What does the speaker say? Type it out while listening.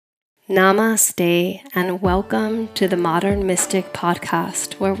Namaste and welcome to the Modern Mystic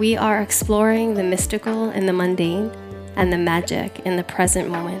podcast, where we are exploring the mystical in the mundane and the magic in the present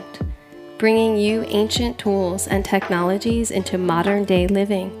moment, bringing you ancient tools and technologies into modern day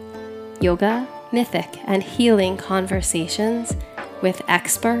living, yoga, mythic, and healing conversations with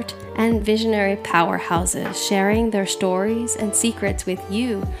expert and visionary powerhouses sharing their stories and secrets with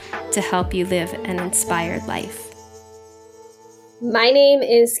you to help you live an inspired life. My name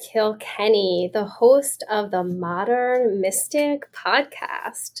is Kilkenny, the host of the Modern Mystic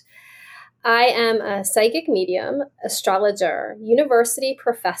podcast. I am a psychic medium, astrologer, university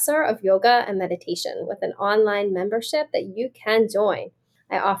professor of yoga and meditation with an online membership that you can join.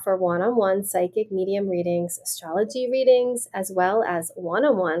 I offer one-on-one psychic medium readings, astrology readings, as well as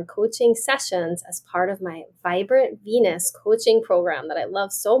one-on-one coaching sessions as part of my Vibrant Venus coaching program that I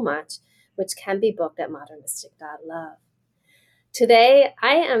love so much, which can be booked at modernmystic.love. Today,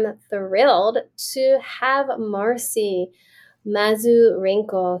 I am thrilled to have Marcy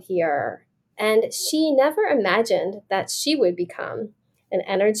Mazurenko here, and she never imagined that she would become an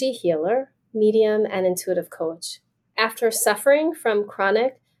energy healer, medium, and intuitive coach. After suffering from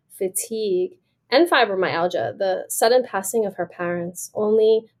chronic fatigue and fibromyalgia, the sudden passing of her parents,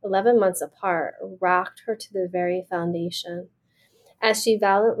 only 11 months apart, rocked her to the very foundation. As she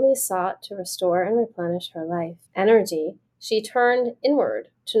valiantly sought to restore and replenish her life energy, she turned inward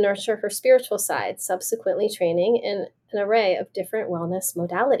to nurture her spiritual side, subsequently training in an array of different wellness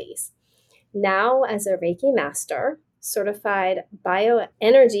modalities. Now, as a Reiki master, certified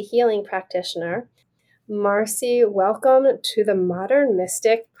bioenergy healing practitioner, Marcy, welcome to the Modern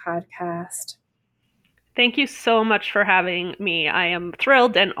Mystic podcast. Thank you so much for having me. I am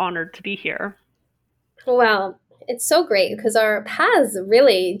thrilled and honored to be here. Well, it's so great because our paths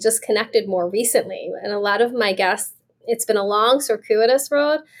really just connected more recently. And a lot of my guests, it's been a long, circuitous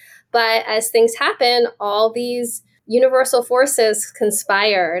road, but as things happen, all these universal forces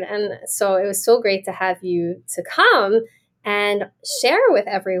conspired. And so it was so great to have you to come and share with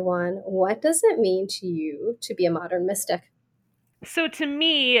everyone, what does it mean to you to be a modern mystic? So to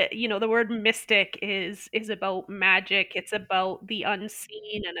me, the word mystic is about magic. It's about the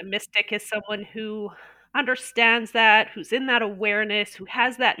unseen, and a mystic is someone who understands that, who's in that awareness, who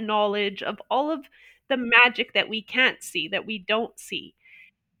has that knowledge of all of the magic that we can't see, that we don't see.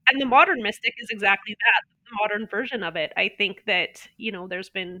 And the modern mystic is exactly that, the modern version of it. I think that, there's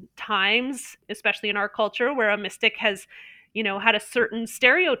been times, especially in our culture, where a mystic has, had a certain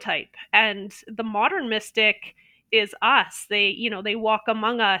stereotype. And the modern mystic is us. They walk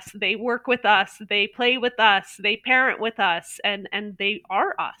among us, they work with us, they play with us, they parent with us, and they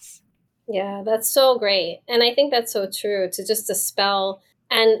are us. Yeah, that's so great. And I think that's so true to just dispel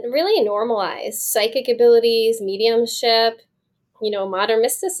and really normalize psychic abilities, mediumship, modern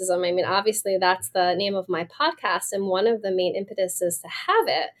mysticism. I mean, obviously, that's the name of my podcast, and one of the main impetuses to have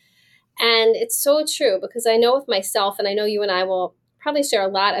it. And it's so true because I know with myself, and I know you and I will probably share a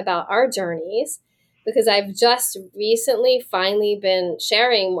lot about our journeys because I've just recently finally been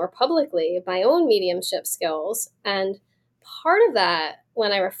sharing more publicly my own mediumship skills. And part of that,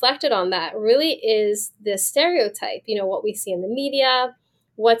 when I reflected on that, really is the stereotype, what we see in the media,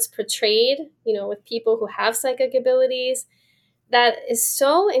 what's portrayed, with people who have psychic abilities that is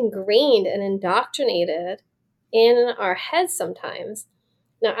so ingrained and indoctrinated in our heads sometimes.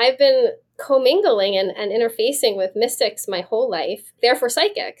 Now, I've been commingling and interfacing with mystics my whole life. Therefore,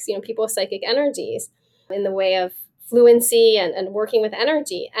 psychics, people with psychic energies in the way of fluency and working with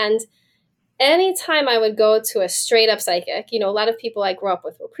energy. And anytime I would go to a straight up psychic, a lot of people I grew up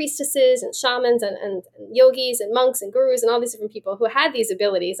with were priestesses and shamans and yogis and monks and gurus and all these different people who had these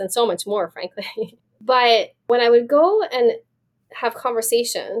abilities and so much more, frankly. But when I would go and have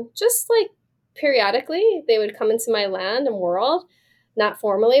conversation, just like periodically, they would come into my land and world, not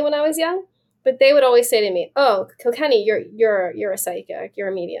formally when I was young, but they would always say to me, "Oh, Kilkenny, you're a psychic, you're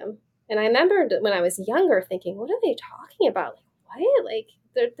a medium." And I remembered when I was younger thinking, "What are they talking about? Like what? Like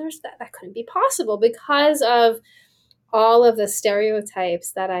there's that couldn't be possible," because of all of the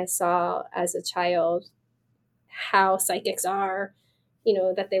stereotypes that I saw as a child, how psychics are,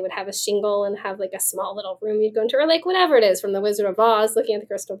 that they would have a shingle and have like a small little room you'd go into, or like whatever it is from the Wizard of Oz, looking at the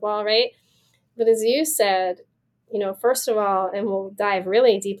crystal ball, right? But as you said, first of all, and we'll dive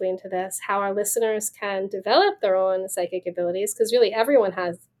really deeply into this, how our listeners can develop their own psychic abilities, because really everyone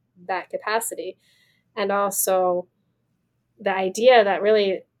has that capacity. And also the idea that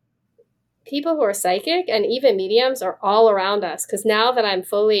really people who are psychic and even mediums are all around us. Because now that I'm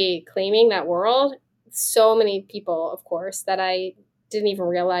fully claiming that world, so many people, of course, that I didn't even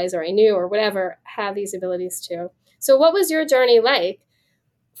realize or I knew or whatever have these abilities too. So what was your journey like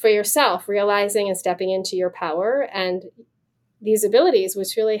for yourself, realizing and stepping into your power and these abilities,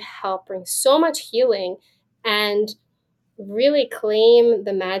 which really help bring so much healing and really claim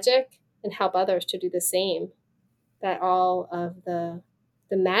the magic and help others to do the same. That all of the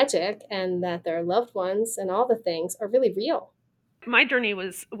magic and that their loved ones and all the things are really real. My journey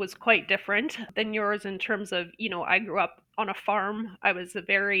was quite different than yours in terms of, I grew up on a farm. I was a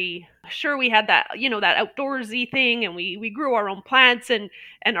very sure we had that, that outdoorsy thing, and we grew our own plants and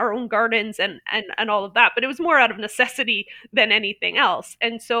our own gardens and all of that, but it was more out of necessity than anything else.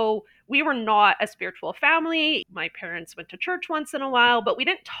 And so we were not a spiritual family. My parents went to church once in a while, but we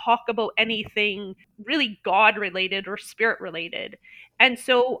didn't talk about anything really God related or spirit related. And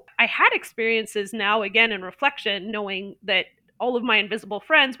so I had experiences now, again, in reflection, knowing that all of my invisible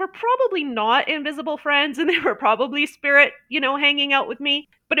friends were probably not invisible friends, and they were probably spirit, hanging out with me.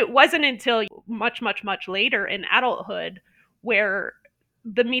 But it wasn't until much, much, much later in adulthood where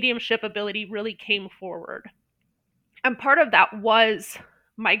the mediumship ability really came forward. And part of that was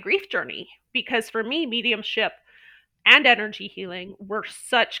my grief journey, because for me, mediumship and energy healing were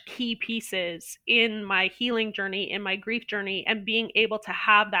such key pieces in my healing journey, in my grief journey, and being able to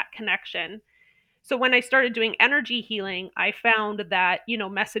have that connection. So when I started doing energy healing, I found that,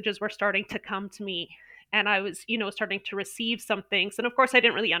 messages were starting to come to me, and I was, starting to receive some things. And of course, I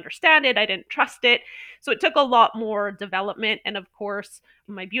didn't really understand it. I didn't trust it. So it took a lot more development. And of course,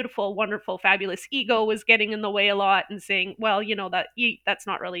 my beautiful, wonderful, fabulous ego was getting in the way a lot and saying, well, that's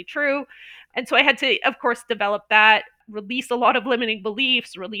not really true. And so I had to, of course, develop that, release a lot of limiting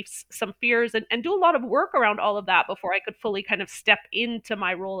beliefs, release some fears, and do a lot of work around all of that before I could fully kind of step into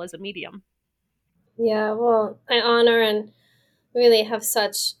my role as a medium. Yeah, well, I honor and really have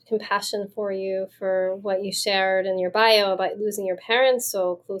such compassion for you for what you shared in your bio about losing your parents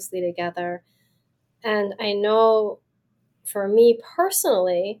so closely together. And I know for me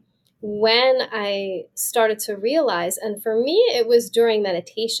personally, when I started to realize, and for me, it was during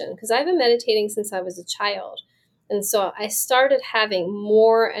meditation, because I've been meditating since I was a child. And so I started having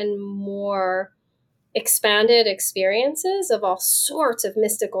more and more expanded experiences of all sorts of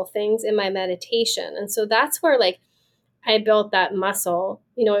mystical things in my meditation. And so that's where, like, I built that muscle.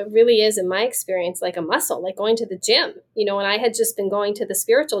 It really is, in my experience, like a muscle, like going to the gym, and I had just been going to the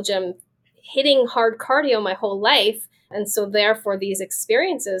spiritual gym, hitting hard cardio my whole life. And so, therefore, these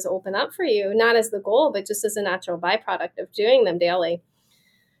experiences open up for you, not as the goal, but just as a natural byproduct of doing them daily.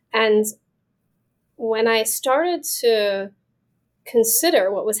 And when I started to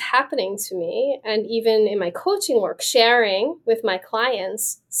consider what was happening to me, and even in my coaching work, sharing with my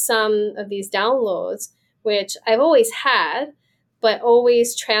clients some of these downloads, which I've always had, but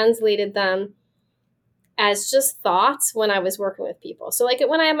always translated them as just thoughts when I was working with people. So, like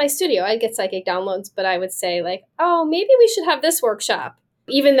when I had my studio, I'd get psychic downloads, but I would say, like, oh, maybe we should have this workshop,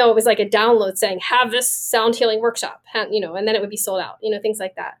 even though it was like a download saying, have this sound healing workshop, and then it would be sold out, things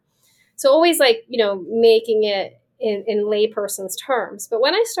like that. So always, like, making it in layperson's terms. But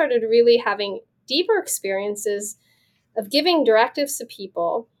when I started really having deeper experiences of giving directives to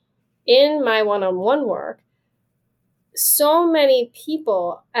people in my one-on-one work, so many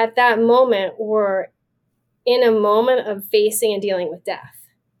people at that moment were in a moment of facing and dealing with death.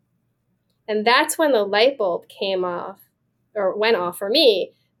 And that's when the light bulb came off, or went off for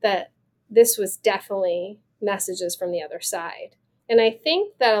me, that this was definitely messages from the other side. And I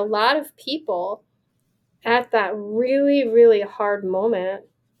think that a lot of people at that really, really hard moment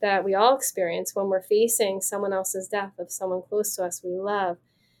that we all experience when we're facing someone else's death of someone close to us we love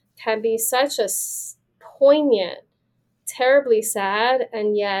can be such a poignant, terribly sad,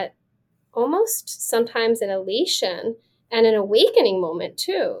 and yet almost sometimes an elation and an awakening moment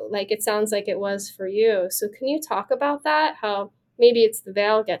too. Like it sounds like it was for you. So can you talk about that? How maybe it's the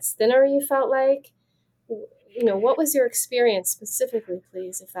veil gets thinner, you felt like? What was your experience specifically,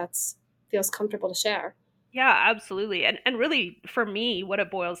 please, if that's feels comfortable to share? Yeah, absolutely. And really for me, what it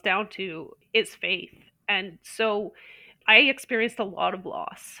boils down to is faith. And so I experienced a lot of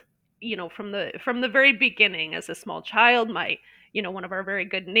loss, from the very beginning. As a small child, my one of our very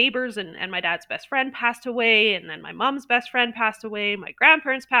good neighbors and my dad's best friend passed away, and then my mom's best friend passed away, my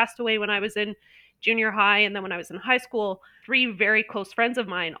grandparents passed away when I was in junior high, and then when I was in high school, three very close friends of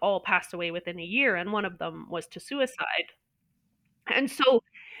mine all passed away within a year, and one of them was to suicide. And so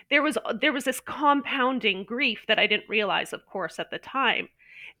there was this compounding grief that I didn't realize, of course, at the time.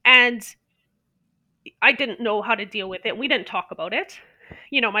 And I didn't know how to deal with it. We didn't talk about it.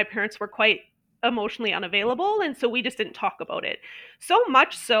 My parents were quite emotionally unavailable, and so we just didn't talk about it. So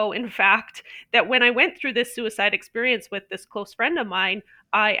much so, in fact, that when I went through this suicide experience with this close friend of mine,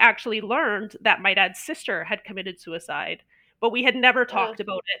 I actually learned that my dad's sister had committed suicide. but we had never Uh, talked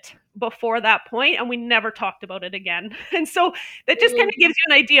about it before that point, and we never talked about it again. And so that just kind mm, of gives you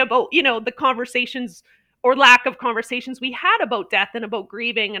an idea about, the conversations or lack of conversations we had about death and about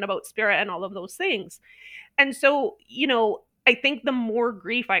grieving and about spirit and all of those things. And so, I think the more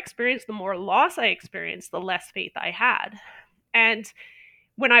grief I experienced, the more loss I experienced, the less faith I had. And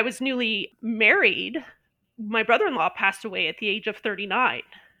when I was newly married, my brother in law passed away at the age of 39.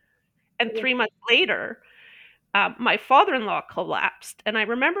 And mm, 3 months later, my father in law collapsed. And I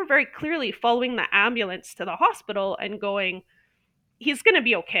remember very clearly following the ambulance to the hospital and going, he's going to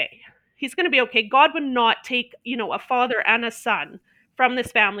be okay. He's going to be okay. God would not take, a father and a son from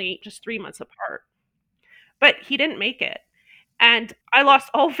this family just 3 months apart. But he didn't make it. And I lost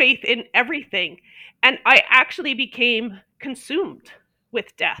all faith in everything. And I actually became consumed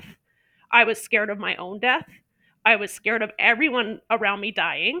with death. I was scared of my own death. I was scared of everyone around me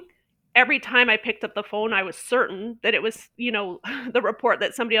dying. Every time I picked up the phone, I was certain that it was, the report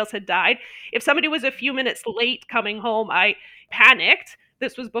that somebody else had died. If somebody was a few minutes late coming home, I panicked.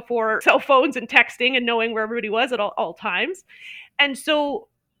 This was before cell phones and texting and knowing where everybody was at all times. And so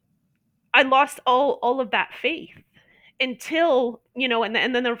I lost all of that faith until, and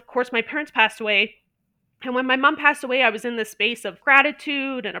then of course my parents passed away. And when my mom passed away, I was in this space of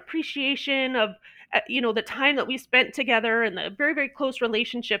gratitude and appreciation of, the time that we spent together and the very, very close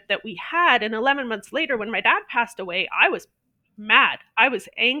relationship that we had. And 11 months later, when my dad passed away, I was mad. I was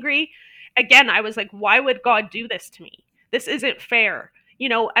angry. Again, I was like, why would God do this to me? This isn't fair.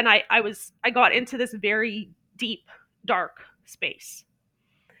 And I got into this very deep, dark space.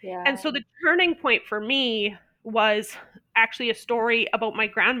 And yeah. so the turning point for me was actually a story about my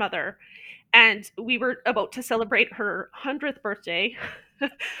grandmother, and we were about to celebrate her 100th birthday.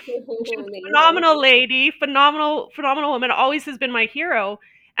 She was a Amazing. phenomenal lady, phenomenal woman, always has been my hero.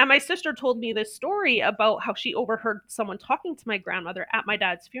 And my sister told me this story about how she overheard someone talking to my grandmother at my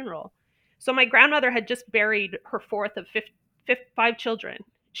dad's funeral. So my grandmother had just buried her fourth of five children.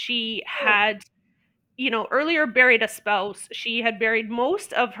 She Oh, had, earlier buried a spouse. She had buried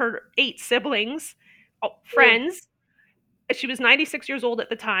most of her eight siblings, mm, friends. She was 96 years old at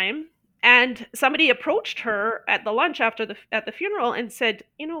the time, and somebody approached her at the lunch after the funeral and said,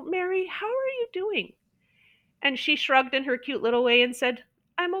 Mary, how are you doing? And she shrugged in her cute little way and said,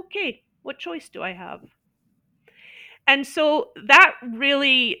 I'm okay. What choice do I have? And so that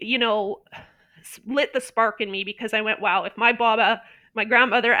really, lit the spark in me, because I went, wow, if my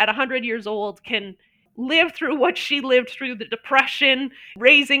grandmother at 100 years old, can live through what she lived through, the depression,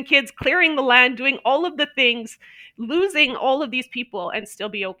 raising kids, clearing the land, doing all of the things, losing all of these people, and still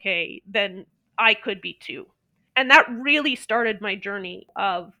be okay, then I could be too. And that really started my journey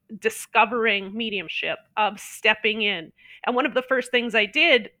of discovering mediumship, of stepping in. And one of the first things I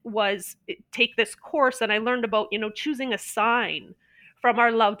did was take this course, and I learned about, choosing a sign from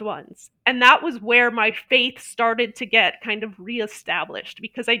our loved ones. And that was where my faith started to get kind of reestablished,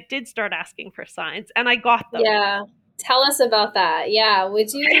 because I did start asking for signs and I got them. yeah. Tell us about that. Yeah.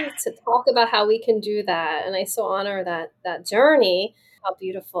 Would you to talk about how we can do that? And I so honor that journey, how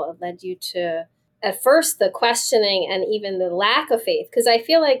beautiful it led you to at first the questioning and even the lack of faith. Because I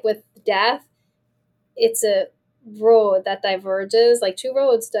feel like with death, it's a road that diverges, like two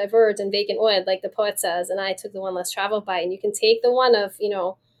roads diverge in vacant wood, like the poet says, and I took the one less traveled by. And you can take the one of,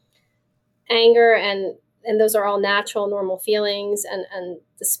 anger and those are all natural normal feelings and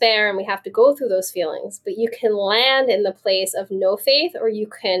despair, and we have to go through those feelings, but you can land in the place of no faith, or you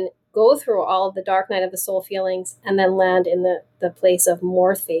can go through all of the dark night of the soul feelings and then land in the place of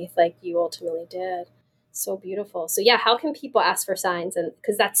more faith, like you ultimately did. So beautiful. So yeah, how can people ask for signs? And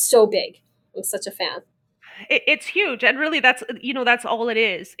because that's so big, I'm such a fan. It's huge, and really that's all it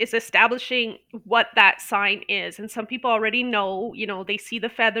is establishing what that sign is. And some people already know, they see the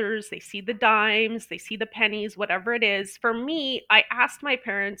feathers, they see the dimes, they see the pennies, whatever it is. For me, I asked my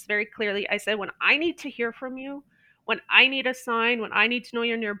parents very clearly. I said, when I need to hear from you, when I need a sign, when I need to know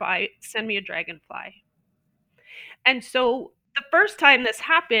you're nearby, send me a dragonfly. And so the first time this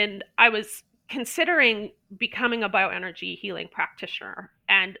happened, I was considering becoming a bioenergy healing practitioner.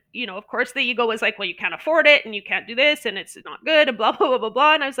 And, of course, the ego was like, well, you can't afford it and you can't do this and it's not good and blah, blah, blah, blah,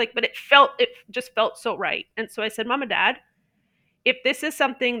 blah. And I was like, but it just felt so right. And so I said, Mom and Dad, if this is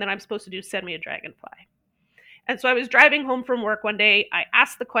something that I'm supposed to do, send me a dragonfly. And so I was driving home from work one day. I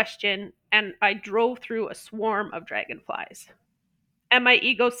asked the question and I drove through a swarm of dragonflies. And my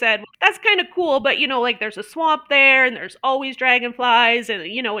ego said, well, that's kind of cool, but like there's a swamp there and there's always dragonflies and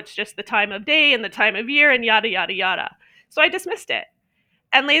it's just the time of day and the time of year and yada yada yada. So I dismissed it.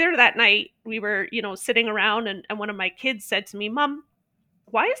 And later that night we were, sitting around, and one of my kids said to me, Mom,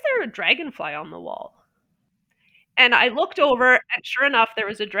 why is there a dragonfly on the wall? And I looked over, and sure enough, there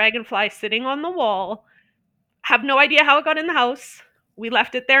was a dragonfly sitting on the wall. Have no idea how it got in the house. We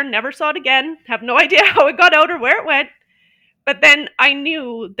left it there, never saw it again. Have no idea how it got out or where it went. But then I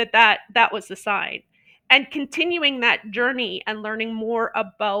knew that was the sign. And continuing that journey and learning more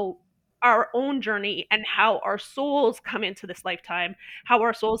about our own journey and how our souls come into this lifetime, how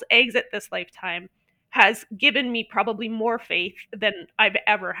our souls exit this lifetime, has given me probably more faith than I've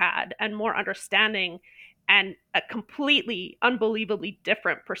ever had, and more understanding, and a completely unbelievably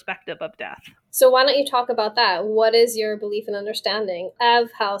different perspective of death. So why don't you talk about that? What is your belief and understanding of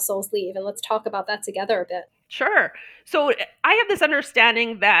how souls leave? And let's talk about that together a bit. Sure. So I have this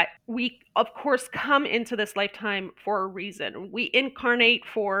understanding that we, of course, come into this lifetime for a reason. We incarnate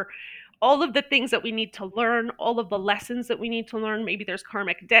for all of the things that we need to learn, all of the lessons that we need to learn. Maybe there's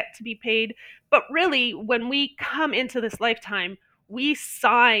karmic debt to be paid. But really, when we come into this lifetime, we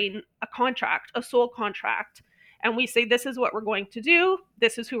sign a contract, a soul contract. And we say, this is what we're going to do.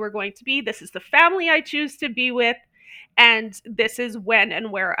 This is who we're going to be. This is the family I choose to be with. And this is when and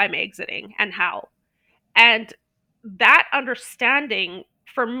where I'm exiting and how. And that understanding,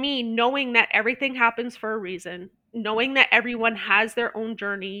 for me, knowing that everything happens for a reason, knowing that everyone has their own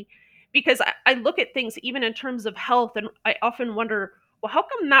journey, because I look at things even in terms of health, and I often wonder, well, how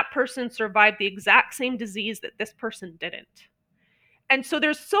come that person survived the exact same disease that this person didn't? And so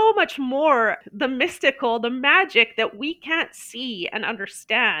there's so much more, the mystical, the magic that we can't see and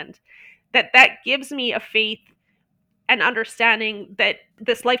understand, that gives me a faith and understanding that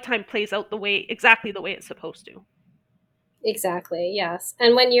this lifetime plays out exactly the way it's supposed to. Exactly, yes.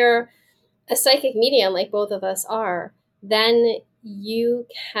 And when you're a psychic medium, like both of us are, then you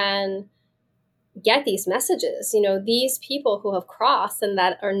can get these messages. You know, these people who have crossed and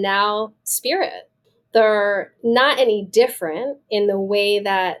that are now spirit, they're not any different in the way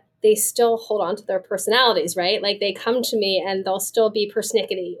that they still hold on to their personalities, right? Like they come to me and they'll still be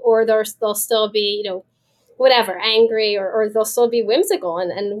persnickety, or they'll still be, whatever, angry, or they'll still be whimsical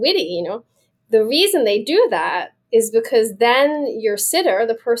and witty. The reason they do that is because then your sitter,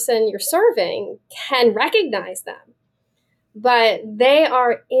 the person you're serving, can recognize them, but they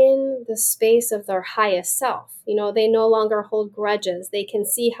are in the space of their highest self. They no longer hold grudges. They can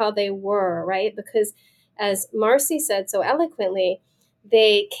see how they were, right? Because as Marcy said so eloquently,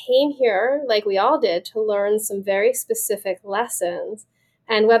 they came here, like we all did, to learn some very specific lessons.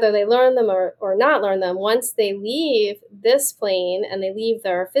 And whether they learn them or not learn them, once they leave this plane and they leave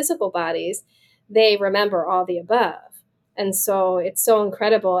their physical bodies, they remember all the above. And so it's so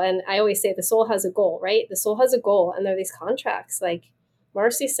incredible. And I always say the soul has a goal, right? The soul has a goal, and there are these contracts, like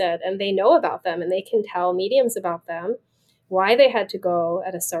Marcy said, and they know about them, and they can tell mediums about them, why they had to go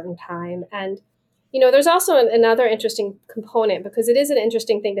at a certain time. And, there's also another interesting component, because it is an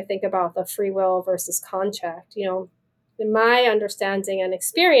interesting thing to think about the free will versus contract. In my understanding and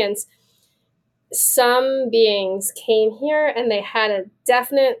experience, some beings came here and they had a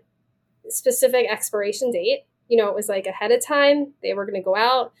definite specific expiration date. It was like ahead of time, they were going to go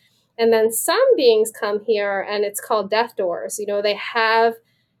out. And then some beings come here and it's called death doors. They have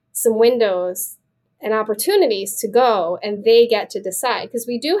some windows and opportunities to go, and they get to decide, because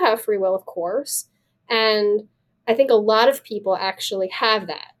we do have free will, of course. And I think a lot of people actually have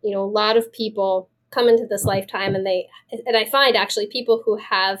that. A lot of people come into this lifetime and I find actually people who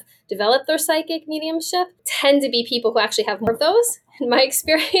have developed their psychic mediumship tend to be people who actually have more of those, in my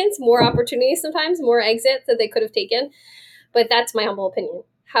experience, more opportunities, sometimes more exits that they could have taken. But that's my humble opinion.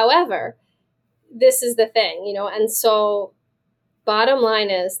 However, this is the thing, and so bottom line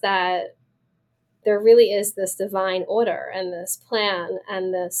is that there really is this divine order and this plan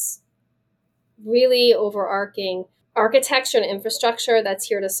and this really overarching architecture and infrastructure that's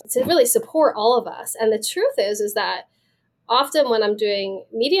here to really support all of us. And the truth is that often when I'm doing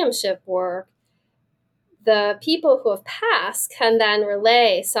mediumship work, the people who have passed can then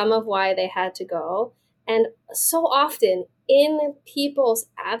relay some of why they had to go. And so often in people's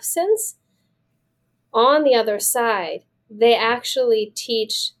absence, on the other side, they actually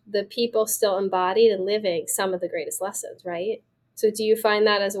teach the people still embodied and living some of the greatest lessons, right? So do you find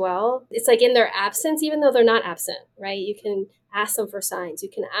that as well? It's like in their absence, even though they're not absent, right? You can ask them for signs, you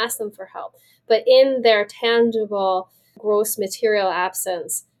can ask them for help. But in their tangible, gross material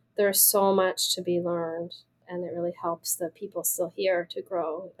absence, there's so much to be learned. And it really helps the people still here to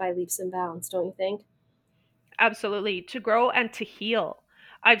grow by leaps and bounds, don't you think? Absolutely. To grow and to heal.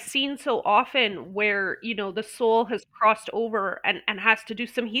 I've seen so often where, the soul has crossed over and has to do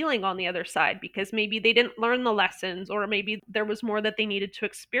some healing on the other side because maybe they didn't learn the lessons, or maybe there was more that they needed to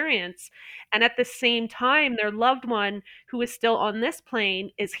experience. And at the same time, their loved one who is still on this plane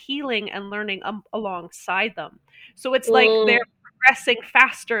is healing and learning alongside them. So it's like they're Mm, progressing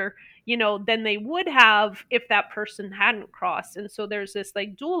faster, than they would have if that person hadn't crossed. And so there's this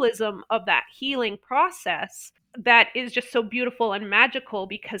like dualism of that healing process that is just so beautiful and magical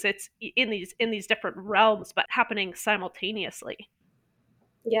because it's in these different realms but happening simultaneously.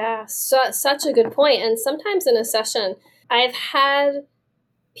 yeah, such a good point. And sometimes in a session, I've had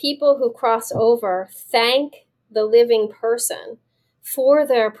people who cross over thank the living person for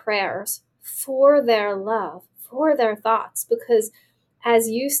their prayers, for their love, for their thoughts, because as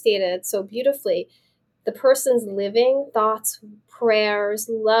you stated so beautifully, the person's living thoughts, prayers,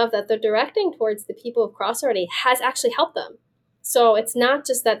 love that they're directing towards the people who've crossed already has actually helped them. So it's not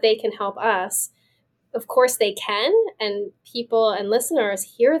just that they can help us. Of course they can, and people and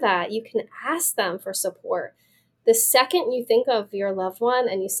listeners hear that. You can ask them for support. The second you think of your loved one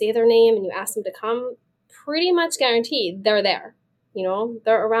and you say their name and you ask them to come, pretty much guaranteed they're there.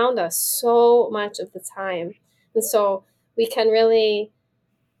 They're around us so much of the time. And so we can really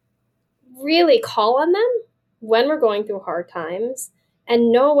call on them when we're going through hard times,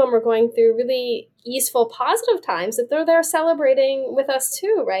 and know when we're going through really easeful, positive times that they're there celebrating with us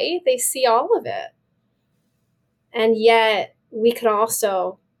too, right? They see all of it. And yet we could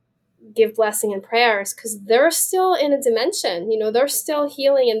also give blessing and prayers because they're still in a dimension, they're still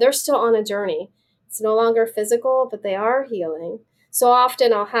healing and they're still on a journey. It's no longer physical, but they are healing. So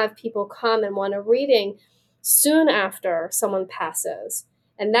often I'll have people come and want a reading soon after someone passes.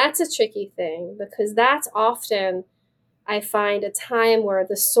 And that's a tricky thing because that's often, I find, a time where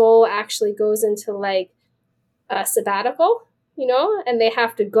the soul actually goes into like a sabbatical, and they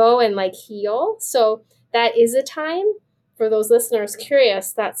have to go and like heal. So that is a time for those listeners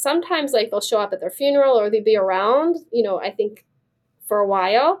curious that sometimes like they'll show up at their funeral or they'll be around, I think for a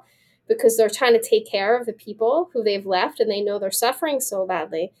while because they're trying to take care of the people who they've left and they know they're suffering so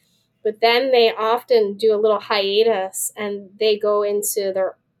badly. But then they often do a little hiatus and they go into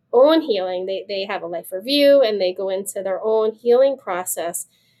their own healing. They have a life review and they go into their own healing process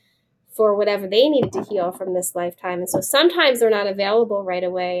for whatever they needed to heal from this lifetime. And so sometimes they're not available right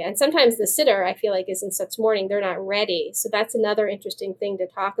away. And sometimes the sitter, I feel like, is in such mourning, they're not ready. So that's another interesting thing to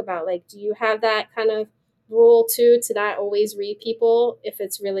talk about. Like, do you have that kind of rule too, to not always read people if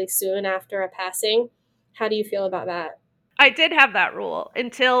it's really soon after a passing? How do you feel about that? I did have that rule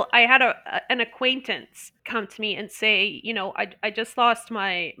until I had an acquaintance come to me and say, I just lost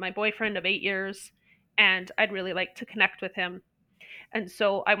my boyfriend of 8 years, and I'd really like to connect with him. And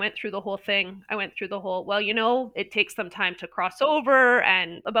so I went through the whole thing. I went through the whole, well, it takes some time to cross over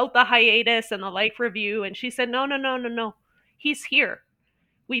and about the hiatus and the life review. And she said, no, no, no, no, no. He's here.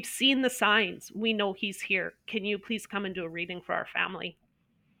 We've seen the signs. We know he's here. Can you please come and do a reading for our family?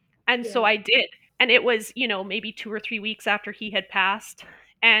 And so Yeah. I did. And it was, maybe 2 or 3 weeks after he had passed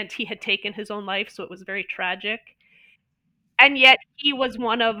and he had taken his own life. So it was very tragic. And yet he was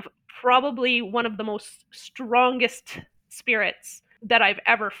probably one of the most strongest spirits that I've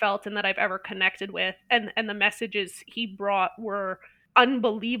ever felt and that I've ever connected with. And the messages he brought were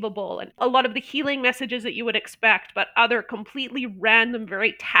unbelievable, and a lot of the healing messages that you would expect, but other completely random,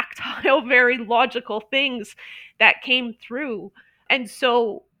 very tactile, very logical things that came through. And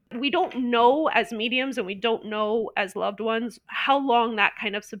so we don't know as mediums and we don't know as loved ones how long that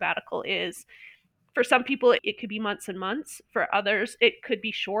kind of sabbatical is. For some people, it could be months and months. For others, it could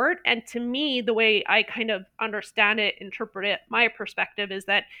be short. And to me, the way I kind of understand it, interpret it, my perspective is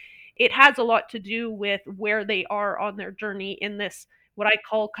that it has a lot to do with where they are on their journey in this, what I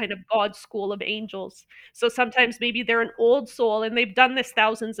call kind of God's school of angels. So sometimes maybe they're an old soul and they've done this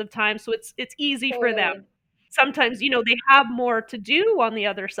thousands of times, so it's easy for them. Totally. Sometimes, they have more to do on the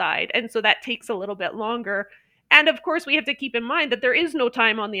other side, and so that takes a little bit longer. And of course, we have to keep in mind that there is no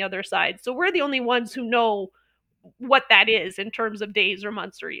time on the other side. So we're the only ones who know what that is in terms of days or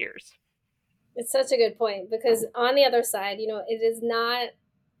months or years. It's such a good point because on the other side, it is not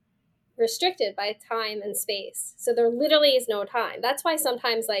restricted by time and space. So there literally is no time. That's why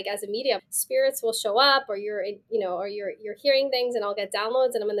sometimes, like as a medium, spirits will show up, or you're hearing things, and I'll get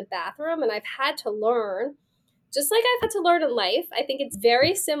downloads, and I'm in the bathroom, and I've had to learn, just like I've had to learn in life. I think it's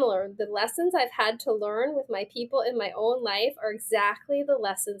very similar. The lessons I've had to learn with my people in my own life are exactly the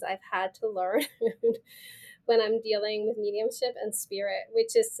lessons I've had to learn when I'm dealing with mediumship and spirit,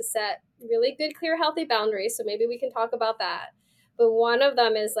 which is to set really good, clear, healthy boundaries. So maybe we can talk about that. But one of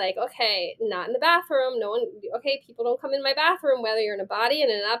them is like, okay, not in the bathroom. No one, okay, people don't come in my bathroom, whether you're in a body and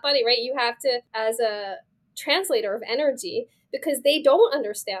in that body, right? You have to, as a translator of energy, because they don't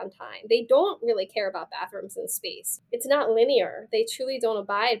understand time. They don't really care about bathrooms and space. It's not linear. They truly don't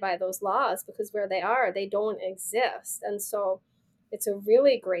abide by those laws because where they are, they don't exist. And so it's a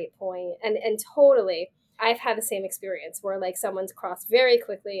really great point. And totally, I've had the same experience where like someone's crossed very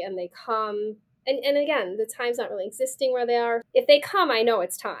quickly and they come, and again, the time's not really existing where they are. If they come, I know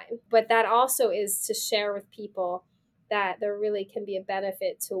it's time. But that also is to share with people that there really can be a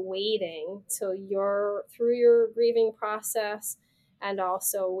benefit to waiting till you're through your grieving process, and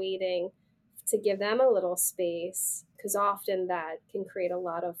also waiting to give them a little space, because often that can create a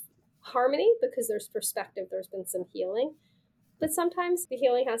lot of harmony because there's perspective, there's been some healing. But sometimes the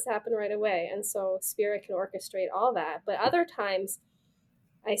healing has to happen right away, and so spirit can orchestrate all that. But other times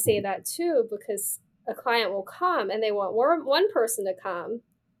I say that too because a client will come and they want one person to come,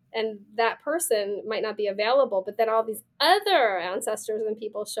 and that person might not be available, but then all these other ancestors and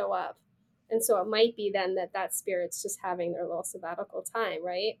people show up. And so it might be then that that spirit's just having their little sabbatical time,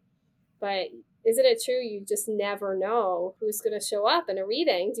 right? But isn't it true you just never know who's going to show up in a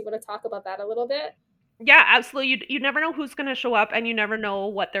reading? Do you want to talk about that a little bit? Yeah, absolutely. You never know who's going to show up, and you never know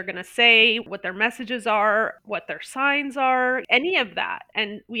what they're going to say, what their messages are, what their signs are, any of that.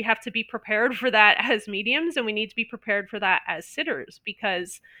 And we have to be prepared for that as mediums, and we need to be prepared for that as sitters,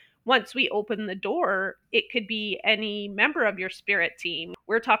 because once we open the door, it could be any member of your spirit team.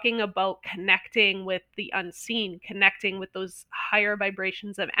 We're talking about connecting with the unseen, connecting with those higher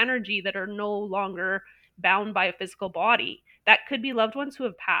vibrations of energy that are no longer bound by a physical body. That could be loved ones who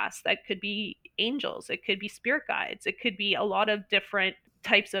have passed. That could be angels. It could be spirit guides. It could be a lot of different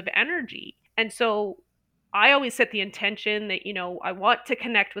types of energy. And so I always set the intention that, I want to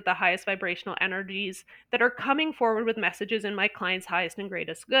connect with the highest vibrational energies that are coming forward with messages in my client's highest and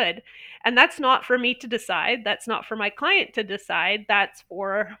greatest good. And that's not for me to decide. That's not for my client to decide. That's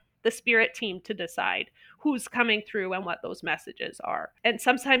for the spirit team to decide who's coming through and what those messages are. And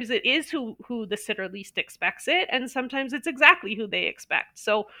sometimes it is who the sitter least expects it, and sometimes it's exactly who they expect.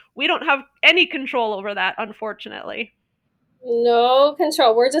 So we don't have any control over that, unfortunately. No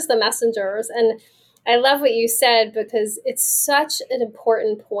control. We're just the messengers. And I love what you said because it's such an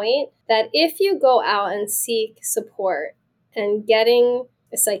important point that if you go out and seek support and getting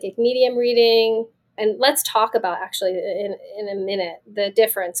a psychic medium reading, and let's talk about actually in a minute the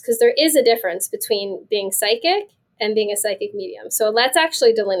difference, because there is a difference between being psychic and being a psychic medium. So let's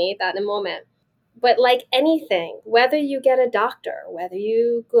actually delineate that in a moment. But like anything, whether you get a doctor, whether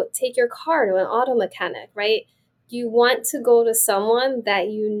you go take your car to an auto mechanic, right? You want to go to someone that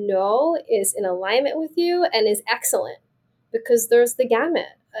you know is in alignment with you and is excellent, because there's the gamut,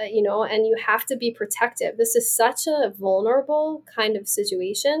 and you have to be protective. This is such a vulnerable kind of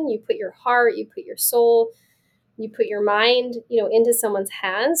situation. You put your heart, you put your soul, you put your mind, into someone's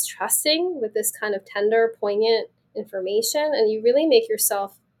hands, trusting with this kind of tender, poignant information, and you really make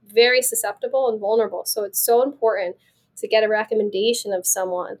yourself very susceptible and vulnerable. So it's so important to get a recommendation of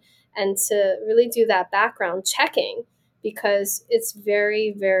someone and to really do that background checking, because it's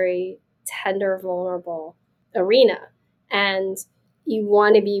very, very tender, vulnerable arena. And you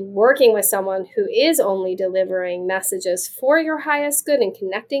want to be working with someone who is only delivering messages for your highest good and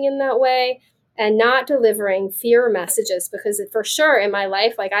connecting in that way, and not delivering fear messages. Because for sure in my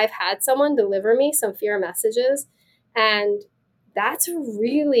life, like I've had someone deliver me some fear messages, and that's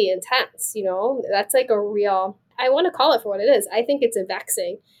really intense. That's like a real, I want to call it for what it is. I think it's a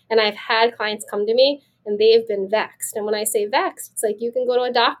vexing. And I've had clients come to me and they've been vexed. And when I say vexed, it's like you can go to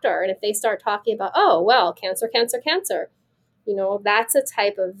a doctor, and if they start talking about, oh, well, cancer, cancer, cancer, that's a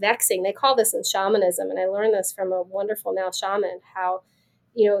type of vexing. They call this in shamanism. And I learned this from a wonderful now shaman, how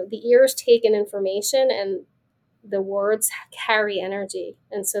the ears take in information, and the words carry energy.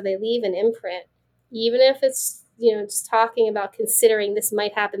 And so they leave an imprint, even if it's, just talking about considering this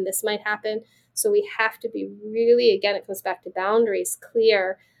might happen, this might happen. So we have to be really, again, it comes back to boundaries,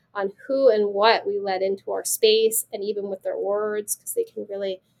 clear on who and what we let into our space, and even with their words, because they can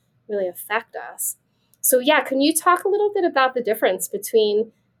really, really affect us. So, yeah, can you talk a little bit about the difference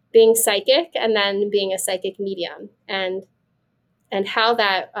between being psychic and then being a psychic medium, and how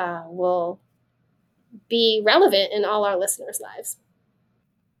that will be relevant in all our listeners' lives?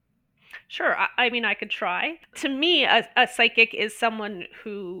 Sure. I mean, I could try. To me, a psychic is someone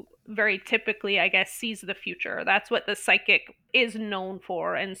who very typically, I guess, sees the future. That's what the psychic is known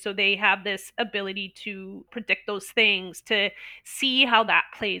for. And so they have this ability to predict those things, to see how that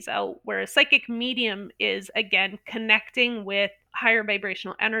plays out. Whereas psychic medium is, again, connecting with higher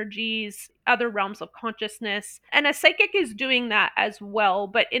vibrational energies, other realms of consciousness. And a psychic is doing that as well,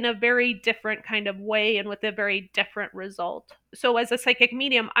 but in a very different kind of way and with a very different result. So, as a psychic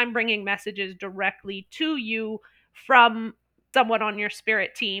medium, I'm bringing messages directly to you from someone on your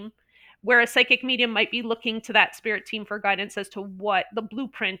spirit team, where a psychic medium might be looking to that spirit team for guidance as to what the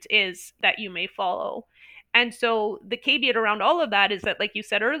blueprint is that you may follow. And so the caveat around all of that is that, like you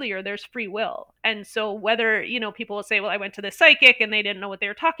said earlier, there's free will. And so whether, people will say, well, I went to the psychic and they didn't know what they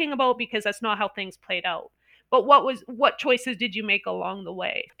were talking about because that's not how things played out. But what choices did you make along the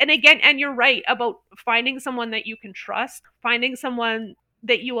way? And again, and you're right about finding someone that you can trust, finding someone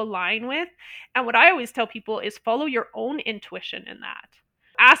that you align with. And what I always tell people is follow your own intuition in that.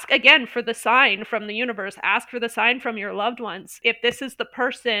 Ask again for the sign from the universe, ask for the sign from your loved ones. If this is the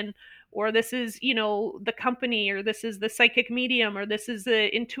person, or this is, the company, or this is the psychic medium, or this is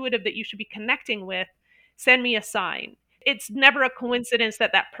the intuitive that you should be connecting with, send me a sign. It's never a coincidence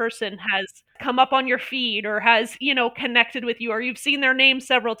that that person has come up on your feed or has, connected with you, or you've seen their name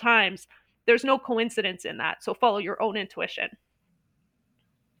several times. There's no coincidence in that. So follow your own intuition.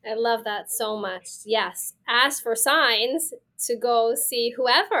 I love that so much. Yes. Ask for signs to go see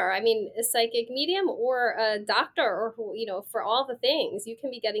whoever. I mean, a psychic medium or a doctor, or for all the things. You can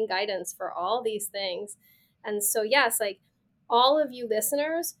be getting guidance for all these things. And so, yes, like all of you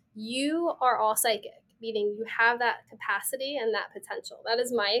listeners, you are all psychic, meaning you have that capacity and that potential. That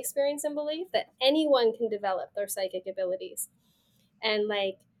is my experience and belief, that anyone can develop their psychic abilities. And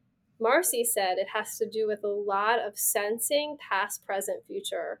like Marcy said, it has to do with a lot of sensing past, present,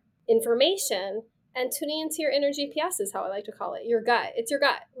 future information and tuning into your inner GPS is how I like to call it. Your gut. It's your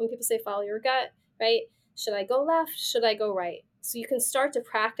gut. When people say follow your gut, right? Should I go left? Should I go right? So you can start to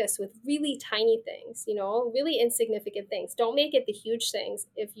practice with really tiny things, really insignificant things. Don't make it the huge things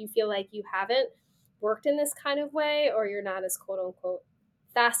if you feel like you haven't worked in this kind of way, or you're not as quote unquote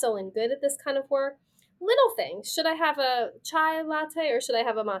facile and good at this kind of work. Little things. Should I have a chai latte or should I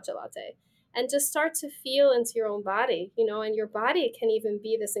have a matcha latte? And just start to feel into your own body, and your body can even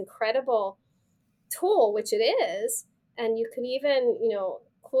be this incredible tool, which it is. And you can even,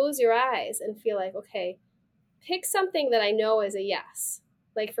 close your eyes and feel like, okay, pick something that I know is a yes.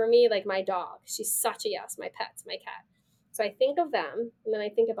 Like for me, like my dog, she's such a yes, my pets, my cat. So I think of them and then I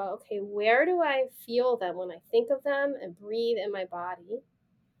think about, okay, where do I feel them when I think of them, and breathe in my body?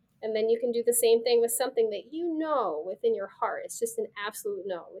 And then you can do the same thing with something that you know within your heart. It's just an absolute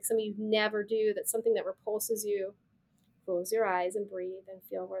no, like something you never do, that's something that repulses you. Close your eyes and breathe and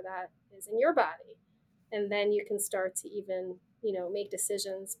feel where that is in your body. And then you can start to even, make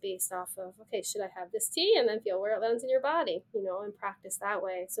decisions based off of, okay, should I have this tea? And then feel where it lands in your body, and practice that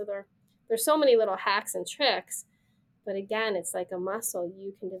way. So there's so many little hacks and tricks. But again, it's like a muscle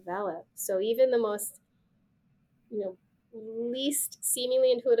you can develop. So even the most, least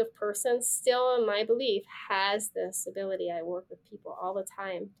seemingly intuitive person still, in my belief, has this ability. I work with people all the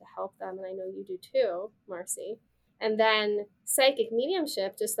time to help them, and I know you do too, Marcy. And then psychic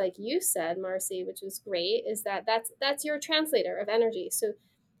mediumship, just like you said, Marcy, which was great, is that's your translator of energy. So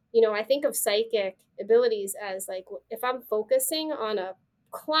I think of psychic abilities as like, if I'm focusing on a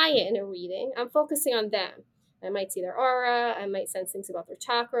client in a reading, I'm focusing on them. I might see their aura, I might sense things about their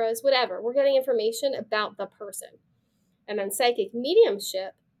chakras, whatever. We're getting information about the person. And then psychic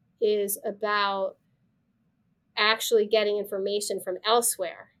mediumship is about actually getting information from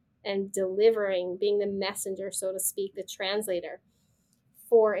elsewhere and delivering, being the messenger, so to speak, the translator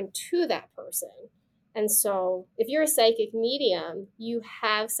for and to that person. And so if you're a psychic medium, you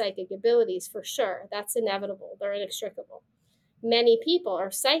have psychic abilities for sure. That's inevitable. They're inextricable. Many people are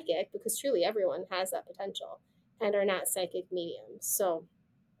psychic because truly everyone has that potential and are not psychic mediums. So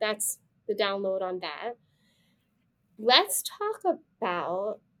that's the download on that. Let's talk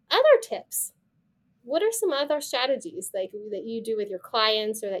about other tips. What are some other strategies like that you do with your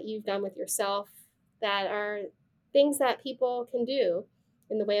clients or that you've done with yourself that are things that people can do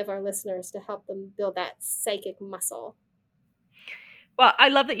in the way of our listeners to help them build that psychic muscle? Well, I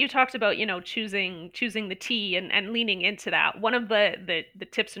love that you talked about, choosing the tea and leaning into that. One of the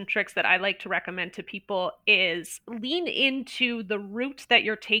tips and tricks that I like to recommend to people is lean into the route that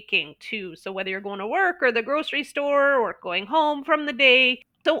you're taking to. So whether you're going to work or the grocery store or going home from the day,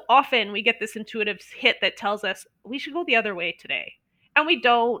 so often we get this intuitive hit that tells us we should go the other way today. And we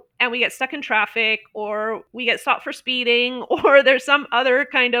don't, and we get stuck in traffic, or we get stopped for speeding, or there's some other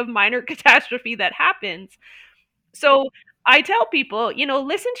kind of minor catastrophe that happens. So I tell people,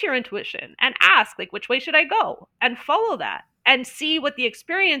 listen to your intuition and ask, like, which way should I go? And follow that and see what the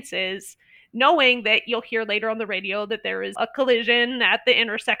experience is knowing that you'll hear later on the radio that there is a collision at the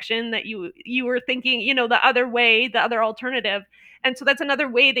intersection that you were thinking, the other way, the other alternative. And so that's another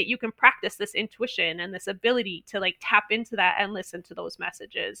way that you can practice this intuition and this ability to like tap into that and listen to those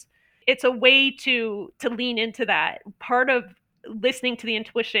messages. It's a way to lean into that. Part of listening to the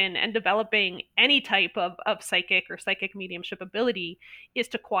intuition and developing any type of psychic or psychic mediumship ability is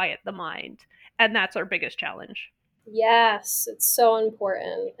to quiet the mind. And that's our biggest challenge. Yes, it's so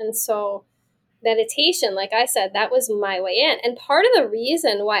important. And so meditation, like I said, that was my way in. And part of the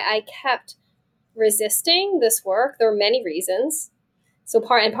reason why I kept resisting this work, there were many reasons. So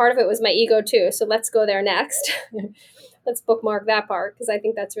part of it was my ego too. So let's go there next. Let's bookmark that part because I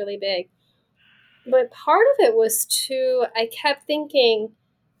think that's really big. But part of it was too, I kept thinking,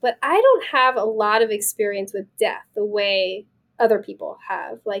 but I don't have a lot of experience with death the way other people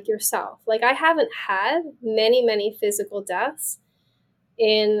have, like yourself. Like I haven't had many, many physical deaths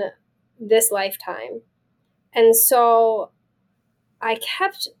in this lifetime. And so I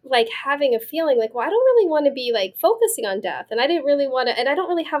kept like having a feeling like, well, I don't really want to be like focusing on death. And I didn't really want to, and I don't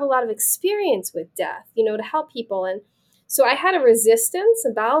really have a lot of experience with death, to help people. And so I had a resistance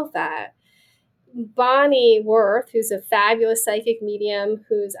about that. Bonnie Worth, who's a fabulous psychic medium,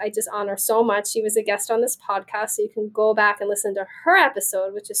 who's I just honor so much. She was a guest on this podcast, so you can go back and listen to her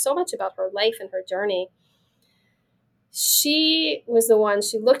episode, which is so much about her life and her journey. She was the one,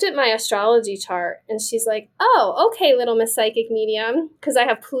 she looked at my astrology chart and she's like, oh, okay, little Miss Psychic Medium, because I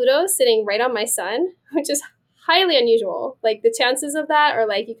have Pluto sitting right on my sun, which is highly unusual. Like the chances of that are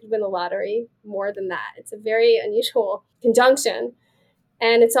like you could win the lottery more than that. It's a very unusual conjunction.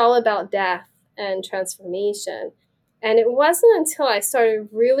 And it's all about death and transformation. And it wasn't until I started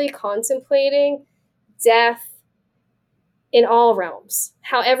really contemplating death in all realms,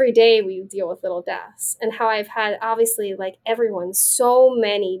 how every day we deal with little deaths, and how I've had, obviously, like everyone, so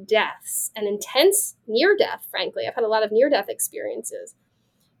many deaths and intense near death, frankly. I've had a lot of near death experiences,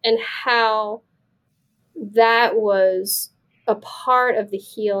 and how that was a part of the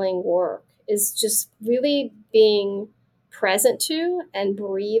healing work is just really being present to and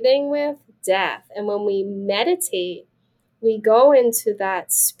breathing with death. And when we meditate, we go into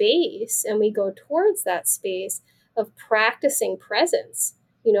that space and we go towards that space of practicing presence,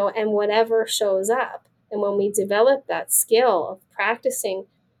 and whatever shows up. And when we develop that skill of practicing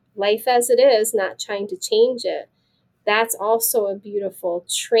life as it is, not trying to change it, that's also a beautiful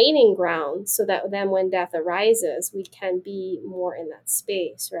training ground so that then when death arises, we can be more in that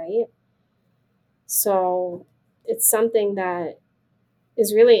space, right? So it's something that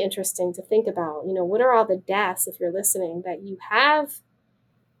is really interesting to think about. What are all the deaths, if you're listening, that you have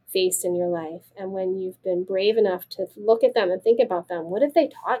faced in your life? And when you've been brave enough to look at them and think about them, what have they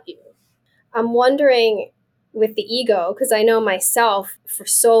taught you? I'm wondering with the ego, because I know myself for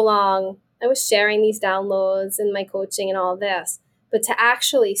so long, I was sharing these downloads and my coaching and all this, but to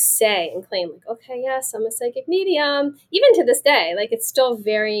actually say and claim, like, okay, yes, I'm a psychic medium, even to this day, like it's still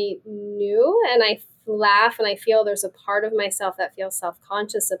very new. And I laugh and I feel there's a part of myself that feels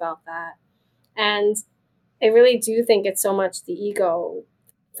self-conscious about that. And I really do think it's so much the ego.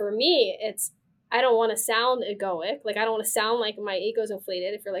 For me, it's, I don't want to sound egoic. Like, I don't want to sound like my ego's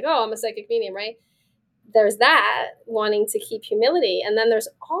inflated. If you're like, oh, I'm a psychic medium, right? There's that wanting to keep humility. And then there's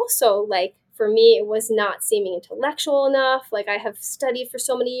also like, for me, it was not seeming intellectual enough. Like I have studied for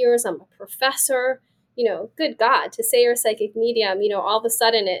so many years. I'm a professor, good God, to say you're a psychic medium, all of a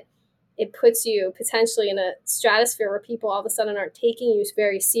sudden it puts you potentially in a stratosphere where people all of a sudden aren't taking you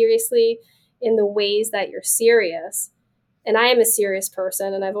very seriously in the ways that you're serious. And I am a serious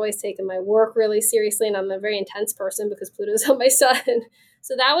person, and I've always taken my work really seriously, and I'm a very intense person because Pluto's on my sun.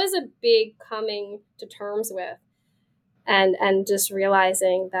 So that was a big coming to terms with, and just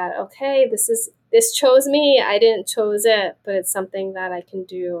realizing that, okay, this chose me. I didn't chose it, but it's something that I can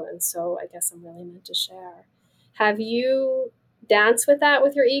do. And so I guess I'm really meant to share. Have you danced with that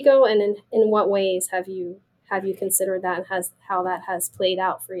with your ego, and in what ways have you considered that, and how that has played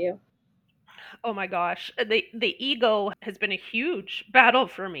out for you? Oh my gosh, the ego has been a huge battle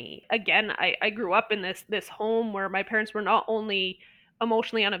for me. Again, I grew up in this home where my parents were not only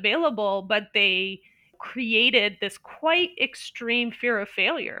emotionally unavailable, but they created this quite extreme fear of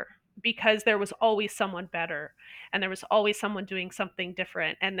failure because there was always someone better and there was always someone doing something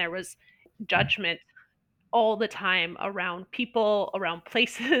different and there was judgment all the time around people, around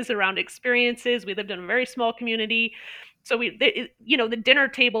places, around experiences. We lived in a very small community. So the dinner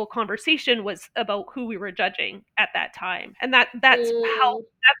table conversation was about who we were judging at that time. And Mm, that's what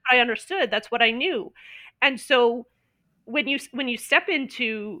I understood. That's what I knew. And so when you step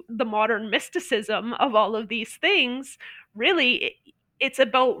into the modern mysticism of all of these things, really it's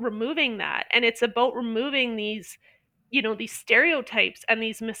about removing that, and it's about removing these, these stereotypes and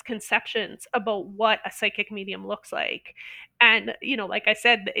these misconceptions about what a psychic medium looks like. And, like I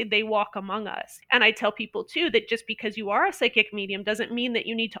said, they walk among us. And I tell people too that just because you are a psychic medium doesn't mean that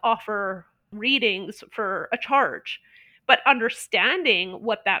you need to offer readings for a charge. But understanding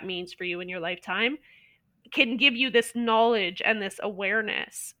what that means for you in your lifetime can give you this knowledge and this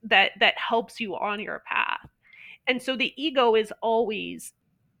awareness that helps you on your path. And so the ego is always,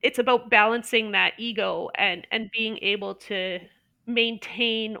 it's about balancing that ego and being able to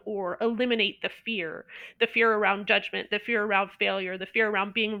maintain or eliminate the fear around judgment, the fear around failure, the fear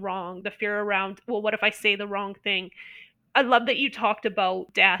around being wrong, the fear around, well, what if I say the wrong thing? I love that you talked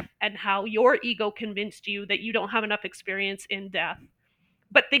about death and how your ego convinced you that you don't have enough experience in death.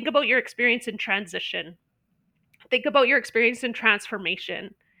 But think about your experience in transition. Think about your experience in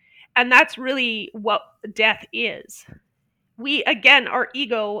transformation. And that's really what death is. We, again, our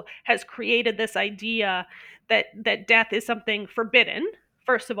ego has created this idea that death is something forbidden.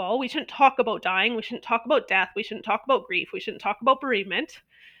 First of all, we shouldn't talk about dying, we shouldn't talk about death, we shouldn't talk about grief, we shouldn't talk about bereavement,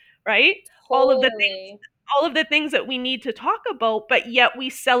 right? all of the things Totally. all of the things that we need to talk about, but yet we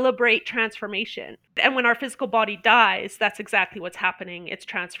celebrate transformation. And when our physical body dies, that's exactly what's happening. It's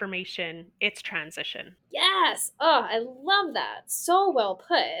transformation, it's transition. Yes. Oh, I love that. So well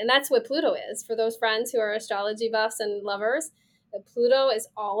put. And that's what Pluto is for those friends who are astrology buffs and lovers. Pluto is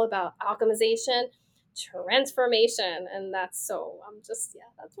all about alchemization, transformation, and that's so. I'm just yeah,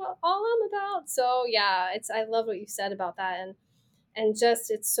 that's what all I'm about. So yeah, it's I love what you said about that, and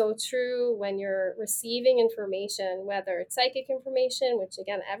just it's so true when you're receiving information, whether it's psychic information, which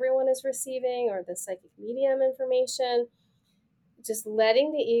again everyone is receiving, or the psychic medium information, just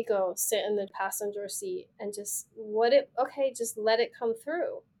letting the ego sit in the passenger seat and just what it okay, just let it come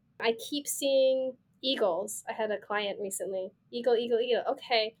through. I keep seeing eagles. I had a client recently. Eagle, eagle, eagle.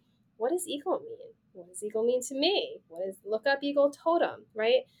 Okay, what does eagle mean? What does eagle mean to me? What is look up eagle totem,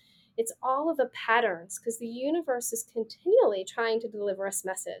 right? It's all of the patterns because the universe is continually trying to deliver us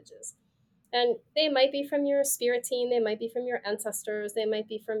messages. And they might be from your spirit team, they might be from your ancestors, they might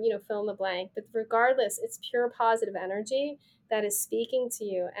be from, fill in the blank. But regardless, it's pure positive energy that is speaking to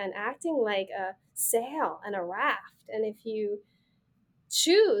you and acting like a sail and a raft. And if you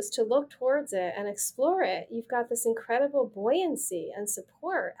choose to look towards it and explore it, you've got this incredible buoyancy and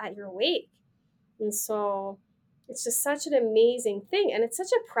support at your wake. And so it's just such an amazing thing. And it's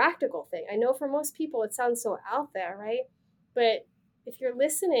such a practical thing. I know for most people it sounds so out there, right? But if you're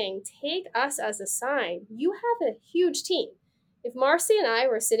listening, take us as a sign. You have a huge team. If Marcy and I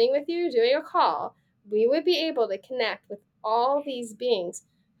were sitting with you doing a call, we would be able to connect with all these beings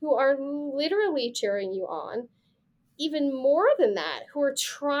who are literally cheering you on. Even more than that, who are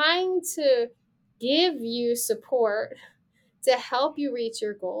trying to give you support to help you reach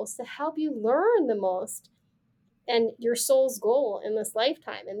your goals, to help you learn the most and your soul's goal in this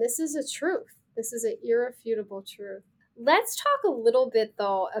lifetime. And this is a truth. This is an irrefutable truth. Let's talk a little bit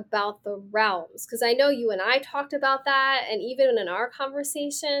though about the realms, because I know you and I talked about that. And even in our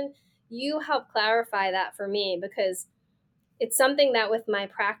conversation, you helped clarify that for me because it's something that with my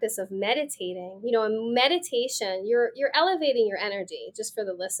practice of meditating, in meditation, you're elevating your energy just for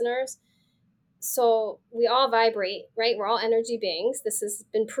the listeners. So we all vibrate, right? We're all energy beings. This has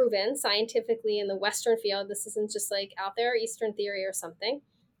been proven scientifically in the Western field. This isn't just like out there, Eastern theory or something.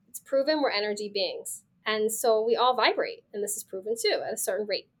 It's proven we're energy beings. And so we all vibrate. And this is proven too at a certain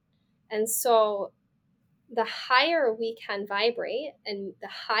rate. And so the higher we can vibrate and the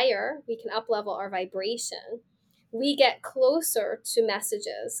higher we can up level our vibration, we get closer to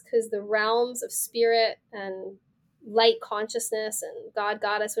messages because the realms of spirit and light consciousness and God,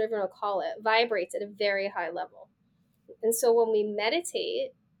 goddess, whatever you want to call it, vibrates at a very high level. And so when we meditate,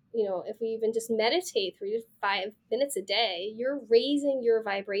 if we even just meditate 3 to 5 minutes a day, you're raising your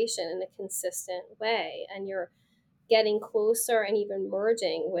vibration in a consistent way and you're getting closer and even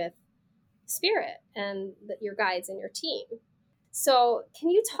merging with spirit and your guides and your team. So, can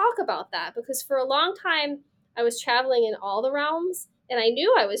you talk about that? Because for a long time, I was traveling in all the realms, and I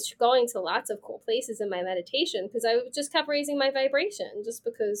knew I was going to lots of cool places in my meditation because I just kept raising my vibration just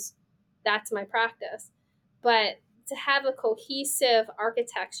because that's my practice. But to have a cohesive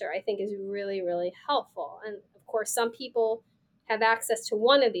architecture, I think, is really, really helpful. And of course, some people have access to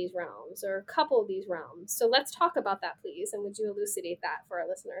one of these realms or a couple of these realms. So, let's talk about that, please. And would you elucidate that for our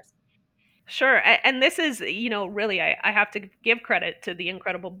listeners? Sure. And this is, really, I have to give credit to the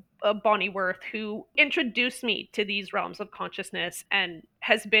incredible Bonnie Worth, who introduced me to these realms of consciousness and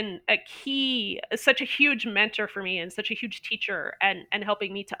has been such a huge mentor for me and such a huge teacher and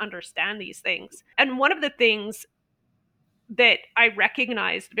helping me to understand these things. And one of the things that I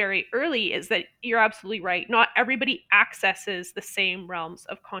recognized very early is that you're absolutely right. Not everybody accesses the same realms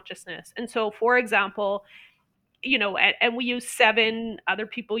of consciousness. And so, for example, and we use seven, other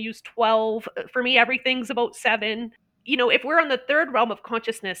people use 12. For me, everything's about seven. If we're on the third realm of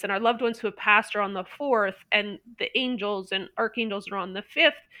consciousness and our loved ones who have passed are on the fourth, and the angels and archangels are on the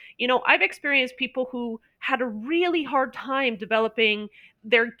fifth, I've experienced people who had a really hard time developing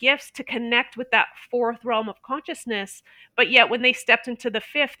their gifts to connect with that fourth realm of consciousness. But yet, when they stepped into the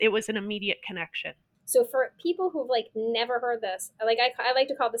fifth, it was an immediate connection. So for people who've like never heard this, I like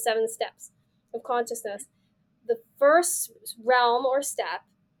to call it the 7 steps of consciousness. The first realm or step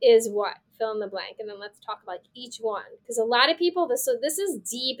is what? Fill in the blank, and then let's talk about each one, because a lot of people this is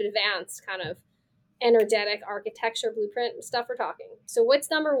deep, advanced kind of energetic architecture blueprint stuff we're talking. So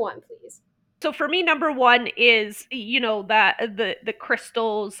what's number one, please? So for me, number one is, that the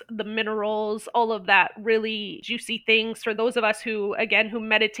crystals, the minerals, all of that really juicy things for those of us who, again, who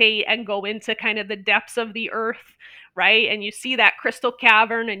meditate and go into kind of the depths of the earth, right? And you see that crystal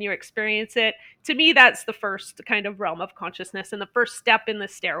cavern and you experience it. To me, that's the first kind of realm of consciousness and the first step in the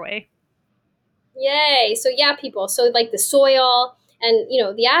stairway. Yay. So yeah, people. So like the soil and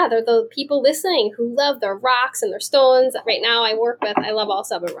yeah, they're the people listening who love their rocks and their stones. Right now I love all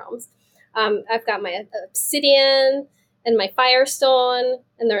 7 realms. I've got my obsidian and my firestone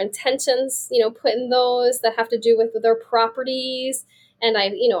and their intentions, put in those that have to do with their properties. And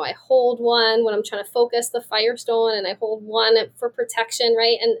I hold one when I'm trying to focus the firestone, and I hold one for protection,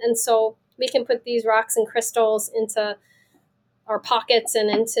 right? And so we can put these rocks and crystals into our pockets and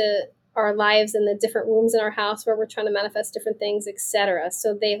into our lives in the different rooms in our house where we're trying to manifest different things, etc.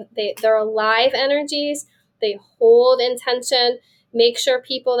 So they're alive energies. They hold intention. Make sure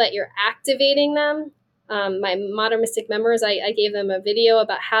people that you're activating them. My modern mystic members, I gave them a video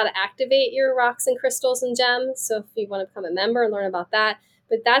about how to activate your rocks and crystals and gems. So if you want to become a member and learn about that,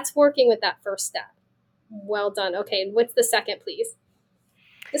 but that's working with that first step. Well done. Okay, what's the second, please?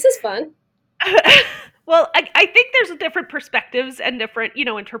 This is fun. Well, I think there's different perspectives and different,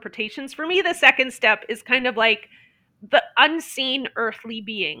 interpretations. For me, the second step is kind of like the unseen earthly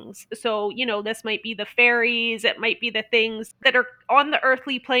beings. So, this might be the fairies, it might be the things that are on the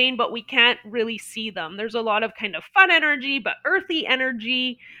earthly plane, but we can't really see them. There's a lot of kind of fun energy, but earthly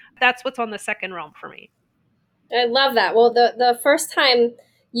energy, that's what's on the second realm for me. I love that. Well, the first time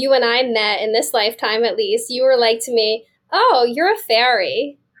you and I met in this lifetime, at least, you were like to me, "Oh, you're a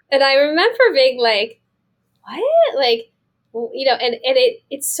fairy," and I remember being like, "What?" Like,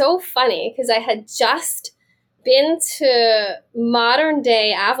 it's so funny because I had just been to modern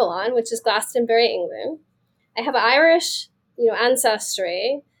day Avalon, which is Glastonbury, England. I have Irish,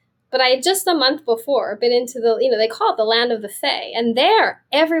 ancestry, but I had just a month before been into they call it the land of the Fae, and there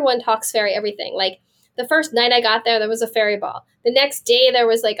everyone talks fairy everything. Like the first night I got there, there was a fairy ball. The next day there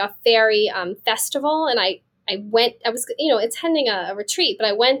was like a fairy festival, and I went. I was attending a retreat, but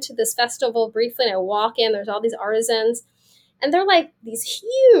I went to this festival briefly, and I walk in. There's all these artisans, and they're like these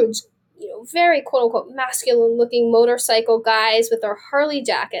huge, very quote unquote masculine looking motorcycle guys with their Harley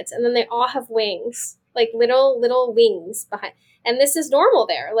jackets, and then they all have wings, like little wings behind. And this is normal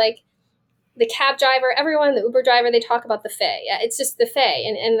there. Like the cab driver, everyone, the Uber driver, they talk about the Fae. Yeah, it's just the Fae,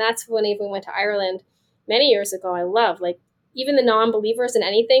 and that's when even went to Ireland many years ago. I love like even the non-believers in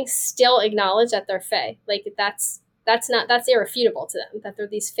anything still acknowledge that they're Fae. Like that's irrefutable to them that they're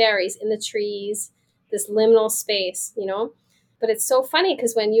these fairies in the trees, this liminal space, But it's so funny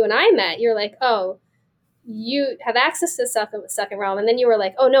because when you and I met, you're like, oh, you have access to the second realm, and then you were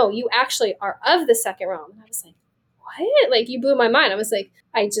like, oh no, you actually are of the second realm. And I was like, what? Like you blew my mind. I was like,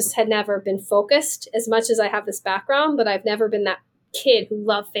 I just had never been focused as much as I have this background, but I've never been that kid who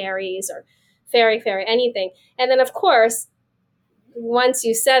loved fairies or fairy anything. And then of course, once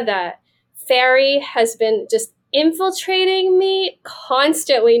you said that, fairy has been just infiltrating me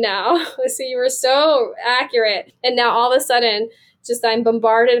constantly now. So you were so accurate. And now all of a sudden, just I'm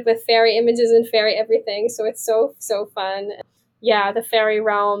bombarded with fairy images and fairy everything. So it's so fun. Yeah, the fairy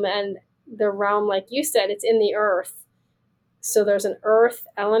realm and the realm, like you said, it's in the earth. So there's an earth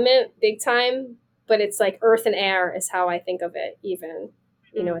element big time, but it's like earth and air is how I think of it, even.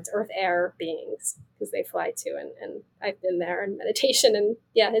 It's earth air beings because they fly too. And I've been there in meditation, and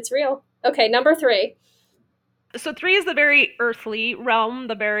yeah, it's real. Okay, number 3. So three is the very earthly realm,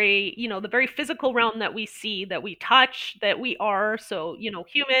 the very physical realm that we see, that we touch, that we are. So,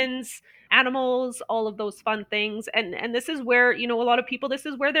 humans, animals, all of those fun things. And this is where, a lot of people, this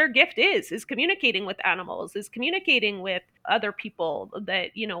is where their gift is communicating with animals, is communicating with other people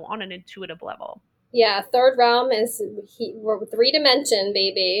that, on an intuitive level. Yeah, third realm is we're three dimension,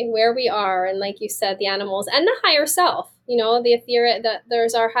 baby, where we are, and like you said, the animals and the higher self. You know, the etheric. That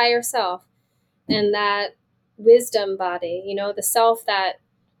there's our higher self and that wisdom body. You know, the self that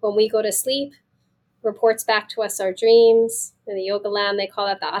when we go to sleep reports back to us our dreams. In the yoga land, they call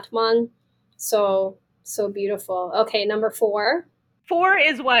that the Atman. So beautiful. Okay, number four. 4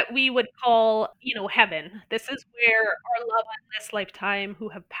 is what we would call, heaven. This is where our love in this lifetime who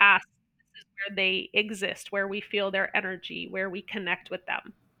have passed, this is where they exist, where we feel their energy, where we connect with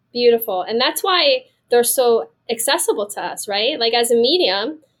them. Beautiful. And that's why they're so accessible to us, right? Like as a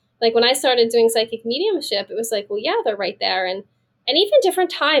medium, like when I started doing psychic mediumship, it was like, well, yeah, they're right there. And even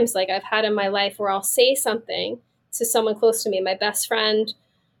different times like I've had in my life where I'll say something to someone close to me, my best friend,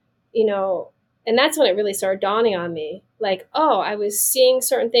 you know, and that's when it really started dawning on me. Like, oh, I was seeing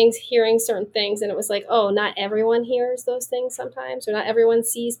certain things, hearing certain things, and it was like, oh, not everyone hears those things sometimes, or not everyone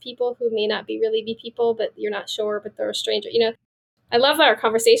sees people who may not be really be people, but you're not sure, but they're a stranger. You know, I love our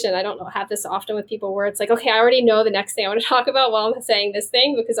conversation. I don't know, have this often with people where it's like, okay, I already know the next thing I want to talk about while I'm saying this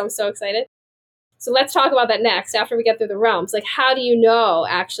thing because I'm so excited. So let's talk about that next after we get through the realms. Like, how do you know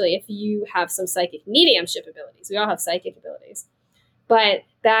actually if you have some psychic mediumship abilities? We all have psychic abilities. But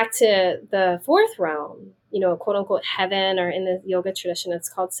back to the fourth realm, you know, quote unquote heaven, or in the yoga tradition, it's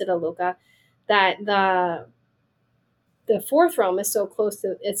called Siddha Loka, that the fourth realm is so close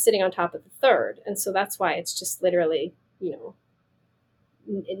to it's sitting on top of the third. And so that's why it's just literally, you know,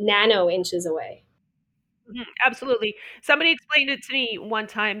 nano inches away. Mhm, absolutely. Somebody explained it to me one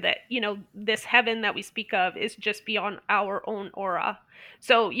time that, this heaven that we speak of is just beyond our own aura.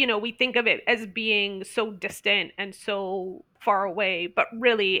 So, we think of it as being so distant and so far away, but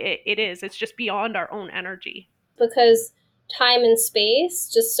really it is. It's just beyond our own energy. Because time and space,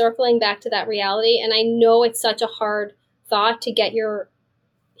 just circling back to that reality, and I know it's such a hard thought to get your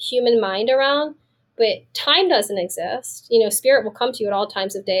human mind around, but time doesn't exist. You know, spirit will come to you at all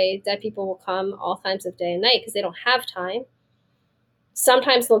times of day. Dead people will come all times of day and night because they don't have time.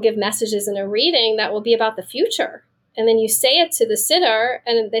 Sometimes they'll give messages in a reading that will be about the future. And then you say it to the sitter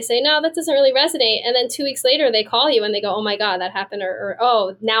and they say, no, that doesn't really resonate. And then 2 weeks later, they call you and they go, oh my God, that happened. Or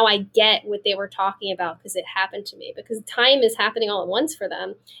oh, now I get what they were talking about because it happened to me. Because time is happening all at once for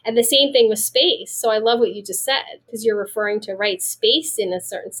them. And the same thing with space. So I love what you just said because you're referring to, right, space in a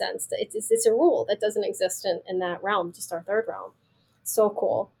certain sense. It's a rule that doesn't exist in that realm, just our third realm. So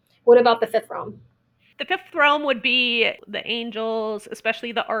cool. What about the fifth realm? The fifth realm would be the angels,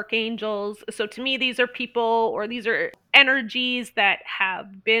 especially the archangels. So to me, these are people or these are energies that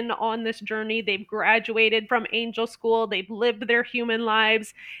have been on this journey. They've graduated from angel school, they've lived their human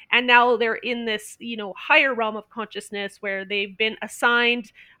lives, and now they're in this, higher realm of consciousness where they've been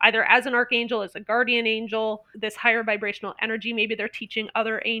assigned either as an archangel, as a guardian angel, this higher vibrational energy. Maybe they're teaching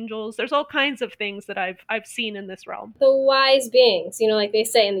other angels. There's all kinds of things that I've seen in this realm. The wise beings, you know, like they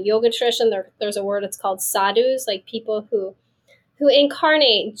say in the yoga tradition, there's a word, it's called sadhus, like people who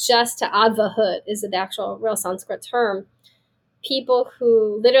incarnate just to advahood is the actual real Sanskrit term. People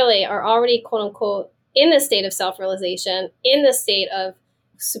who literally are already quote unquote in the state of self-realization, in the state of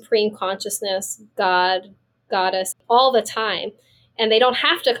supreme consciousness, God, goddess, all the time. And they don't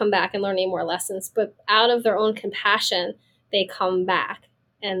have to come back and learn any more lessons, but out of their own compassion, they come back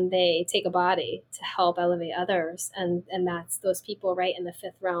and they take a body to help elevate others. And that's those people right in the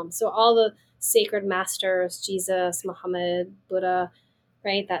fifth realm. So all the sacred masters, Jesus, Muhammad, Buddha,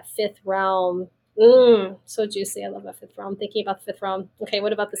 right? That fifth realm. So juicy. I love that fifth realm. Thinking about the fifth realm. Okay,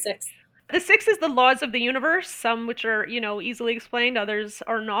 what about the sixth? The sixth is the laws of the universe, some which are, easily explained, others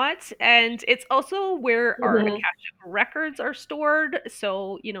are not. And it's also where our Mm-hmm. Akashic records are stored.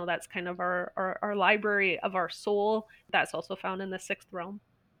 So, that's kind of our library of our soul. That's also found in the sixth realm.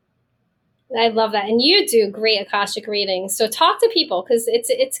 I love that, and you do great Akashic readings. So talk to people because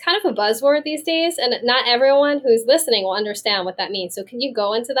it's kind of a buzzword these days, and not everyone who's listening will understand what that means. So can you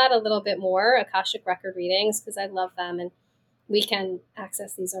go into that a little bit more, Akashic record readings? Because I love them, and we can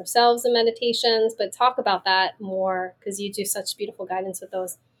access these ourselves in meditations. But talk about that more because you do such beautiful guidance with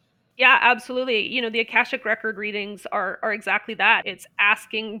those. Yeah, absolutely. The Akashic record readings are exactly that. It's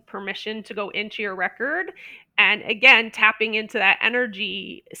asking permission to go into your record and again tapping into that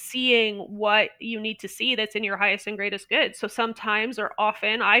energy, seeing what you need to see that's in your highest and greatest good. So sometimes or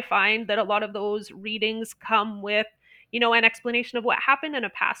often I find that a lot of those readings come with an explanation of what happened in a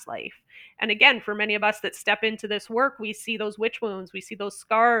past life. And again, for many of us that step into this work, we see those witch wounds, we see those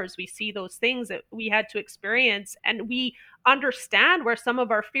scars, we see those things that we had to experience, and we understand where some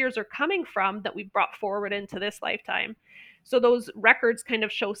of our fears are coming from that we brought forward into this lifetime. So those records kind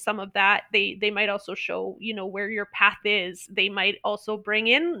of show some of that. They might also show, where your path is. They might also bring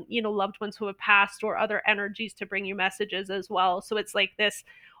in, loved ones who have passed or other energies to bring you messages as well. So it's like this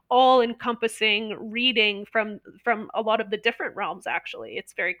all encompassing reading from a lot of the different realms. Actually,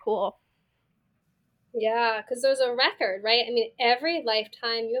 it's very cool. Yeah, because there's a record, right? I mean, every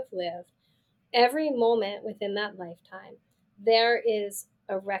lifetime you have lived, every moment within that lifetime, there is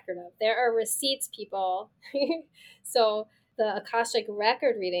a record of. There are receipts, people. So the Akashic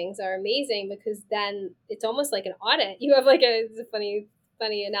record readings are amazing because then it's almost like an audit. You have like it's a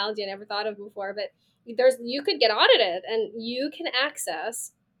funny analogy I never thought of before, but you could get audited and you can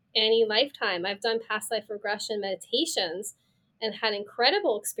access any lifetime. I've done past life regression meditations and had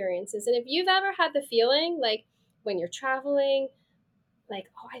incredible experiences. And if you've ever had the feeling like when you're traveling, like,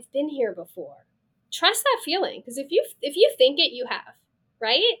 oh, I've been here before, trust that feeling, because if you think it, you have,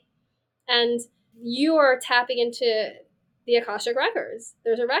 right? And you are tapping into the Akashic records.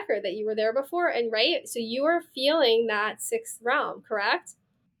 There's a record that you were there before, and right, so you are feeling that sixth realm, correct?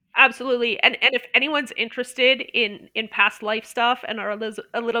 Absolutely. And if anyone's interested in past life stuff and are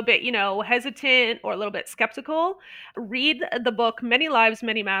a little bit, hesitant or a little bit skeptical, read the book Many Lives,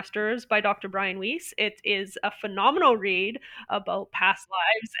 Many Masters by Dr. Brian Weiss. It is a phenomenal read about past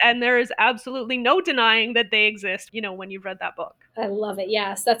lives, and there is absolutely no denying that they exist, when you've read that book. I love it.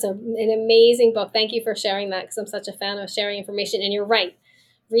 Yes, that's an amazing book. Thank you for sharing that, because I'm such a fan of sharing information. And you're right.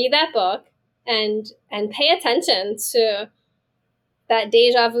 Read that book and pay attention to that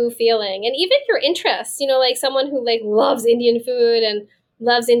deja vu feeling, and even your interests, like someone who like loves Indian food and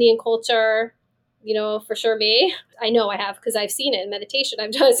loves Indian culture, for sure me. I know I have, because I've seen it in meditation.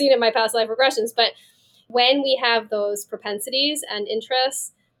 I've seen it in my past life regressions. But when we have those propensities and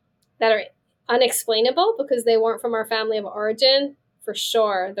interests that are unexplainable because they weren't from our family of origin, for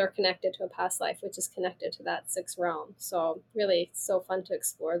sure they're connected to a past life, which is connected to that sixth realm. So really so fun to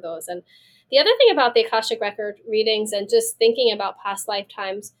explore those. And the other thing about the Akashic record readings and just thinking about past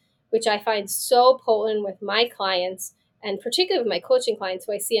lifetimes, which I find so potent with my clients, and particularly with my coaching clients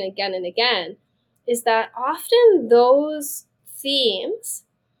who I see it again and again, is that often those themes,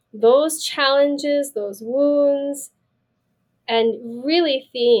 those challenges, those wounds, and really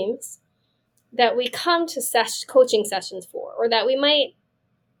themes that we come to coaching sessions for, or that we might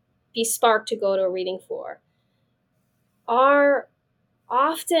be sparked to go to a reading for, are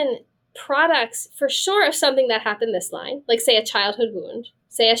often products for sure of something that happened this line, like say a childhood wound,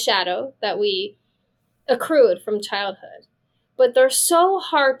 say a shadow that we accrued from childhood. But they're so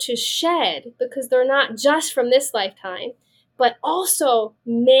hard to shed because they're not just from this lifetime, but also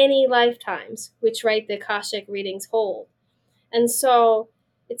many lifetimes, which, right, the Akashic readings hold. And so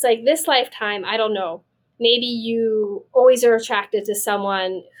it's like this lifetime, I don't know, maybe you always are attracted to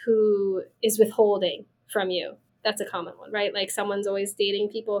someone who is withholding from you. That's a common one, right? Like someone's always dating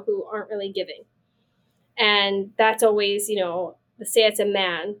people who aren't really giving. And that's always, let's say it's a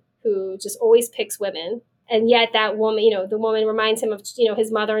man who just always picks women. And yet that woman, the woman reminds him of,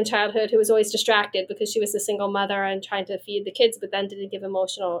 his mother in childhood who was always distracted because she was a single mother and trying to feed the kids, but then didn't give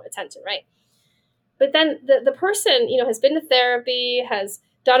emotional attention, right? But then the person, has been to therapy, has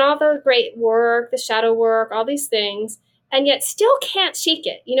done all the great work, the shadow work, all these things, and yet still can't shake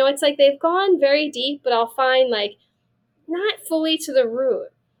it. It's like they've gone very deep, but I'll find like not fully to the root.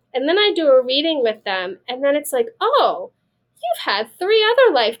 And then I do a reading with them, and then it's like, oh, you've had 3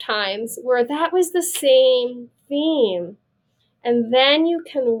 other lifetimes where that was the same theme. And then you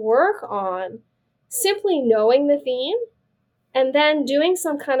can work on simply knowing the theme and then doing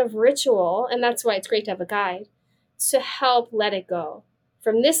some kind of ritual. And that's why it's great to have a guide to help let it go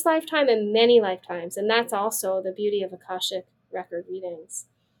from this lifetime and many lifetimes. And that's also the beauty of Akashic record readings.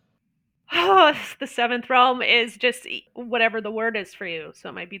 Oh, the seventh realm is just whatever the word is for you. So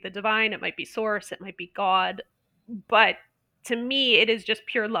it might be the divine, it might be source, it might be God. But to me, it is just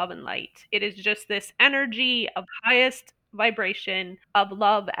pure love and light. It is just this energy of highest vibration of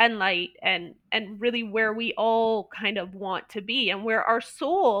love and light, and really where we all kind of want to be and where our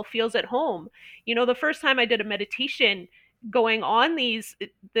soul feels at home. The first time I did a meditation going on this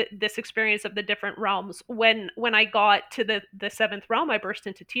experience of the different realms, when I got to the seventh realm, I burst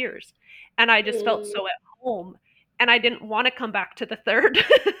into tears, and I just felt Mm. so at home, and I didn't want to come back to the third.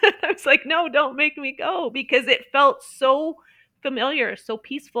 I was like, no, don't make me go, because it felt so familiar, so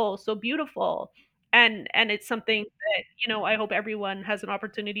peaceful, so beautiful. And it's something that, I hope everyone has an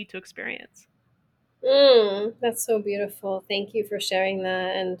opportunity to experience. That's so beautiful. Thank you for sharing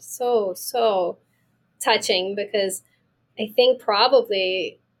that. And so, so touching, because I think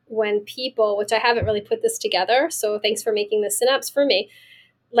probably when people, which I haven't really put this together, so thanks for making the synapse for me.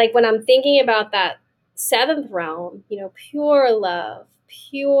 Like when I'm thinking about that seventh realm, pure love,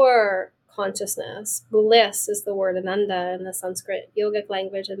 pure consciousness, bliss is the word ananda in the Sanskrit yogic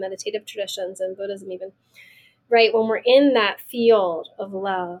language and meditative traditions and Buddhism, even, right? When we're in that field of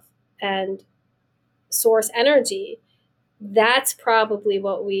love and source energy, that's probably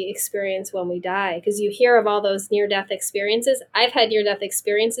what we experience when we die. Because you hear of all those near death experiences. I've had near death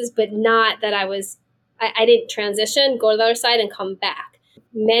experiences, but not that I didn't transition, go to the other side, and come back.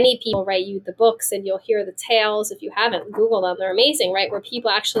 Many people write you the books, and you'll hear the tales. If you haven't, Google them. They're amazing, right? Where people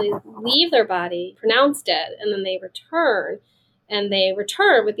actually leave their body, pronounced dead, and then they return. And they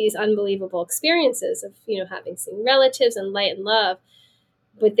return with these unbelievable experiences of, having seen relatives and light and love,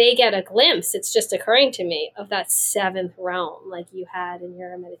 but they get a glimpse, it's just occurring to me, of that seventh realm like you had in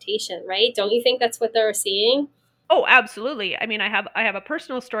your meditation, right? Don't you think that's what they're seeing? Oh, absolutely. I mean, I have a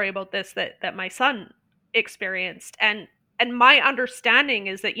personal story about this that my son experienced, and my understanding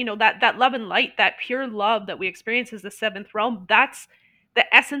is that, that love and light, that pure love that we experience is the seventh realm. That's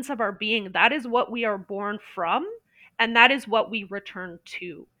the essence of our being. That is what we are born from, and that is what we return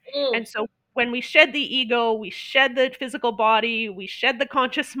to. Mm, And so when we shed the ego, we shed the physical body, we shed the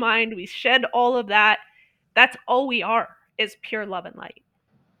conscious mind, we shed all of that. That's all we are, is pure love and light.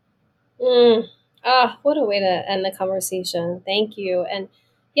 mm. Ah, what a way to end the conversation. Thank you. And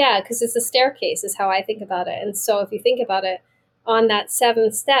yeah, because it's a staircase, is how I think about it. And so if you think about it, on that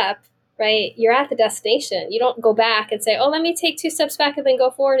seventh step, right, you're at the destination. You don't go back and say, oh, let me take two steps back and then go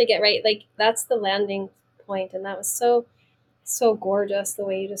forward to get right. Like that's the landing point. And that was so, so gorgeous the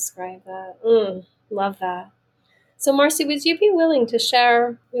way you described that. Love that. So, Marcy, would you be willing to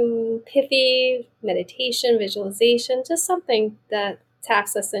share pithy meditation, visualization, just something that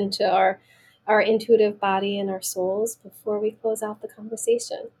taps us into our intuitive body and our souls before we close out the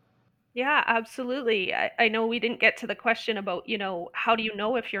conversation? Yeah, absolutely. I know we didn't get to the question about, how do you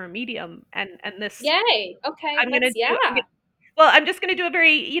know if you're a medium? And this Yay! Okay, I'm gonna do I'm gonna yeah. well, I'm just gonna do a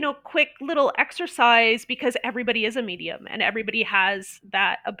very, quick little exercise because everybody is a medium and everybody has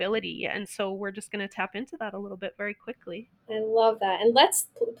that ability. And so we're just gonna tap into that a little bit very quickly. I love that. And let's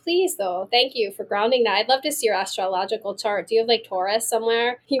please, though, thank you for grounding that. I'd love to see your astrological chart. Do you have like Taurus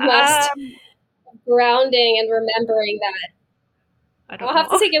somewhere? You must. Um, Grounding and remembering that. I don't I'll have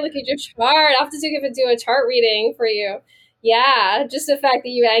to know. take a look at your chart. I'll have to do a chart reading for you. Yeah, just the fact that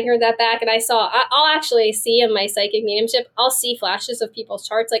you anchored that back, and I'll actually see in my psychic mediumship, I'll see flashes of people's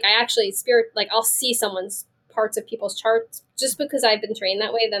charts. Like I actually like I'll see someone's parts of people's charts just because I've been trained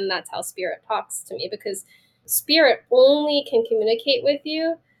that way. Then that's how spirit talks to me, because spirit only can communicate with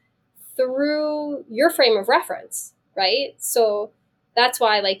you through your frame of reference, right? So that's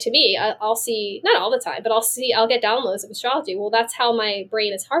why, like, to me, I'll see, not all the time, but I'll get downloads of astrology. Well, that's how my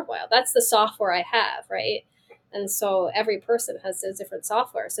brain is hardwired. That's the software I have, right? And so every person has a different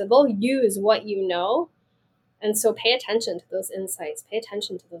software. So they'll use what you know. And so pay attention to those insights, pay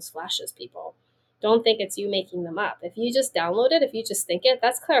attention to those flashes, people. Don't think it's you making them up. If you just download it, if you just think it,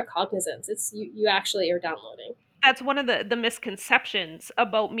 that's claircognizance. It's you actually are downloading. That's one of the misconceptions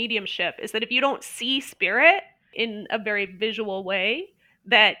about mediumship is that if you don't see spirit in a very visual way,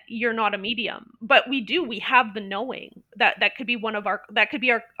 that you're not a medium. But we do, we have the knowing that could be that could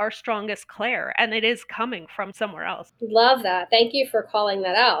be our strongest clair, and it is coming from somewhere else. Love that. Thank you for calling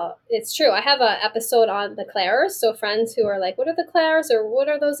that out. It's true. I have an episode on the clairs. So friends who are like, what are the clairs or what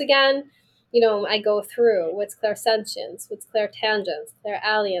are those again? I go through what's clairsentience, what's clairtangence,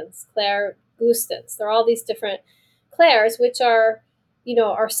 clairalliance, clairgustance. There are all these different clairs, which are,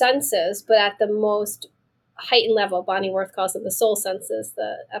 our senses, but at the most heightened level. Bonnie Worth calls them the soul senses,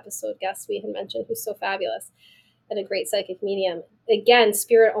 the episode guest we had mentioned, who's so fabulous and a great psychic medium. Again,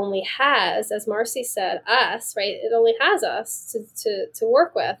 spirit only has, as Marcy said, us, right? It only has us to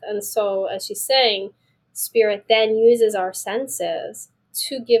work with. And so, as she's saying, spirit then uses our senses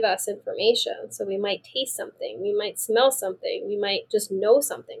to give us information. So we might taste something, we might smell something, we might just know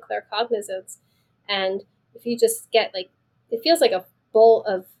something, claircognizance. And if you just get like, it feels like a bolt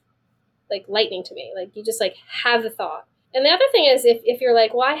of like lightning to me. Like you just like have the thought. And the other thing is if you're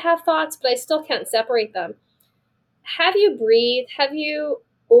like, well, I have thoughts, but I still can't separate them, have you breathed? Have you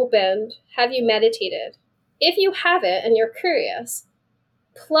opened? Have you meditated? If you haven't and you're curious,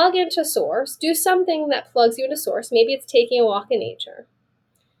 plug into source, do something that plugs you into source. Maybe it's taking a walk in nature.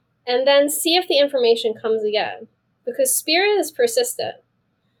 And then see if the information comes again. Because spirit is persistent.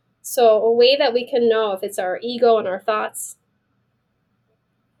 So, a way that we can know if it's our ego and our thoughts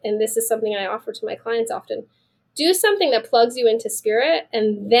and this is something I offer to my clients often, do something that plugs you into spirit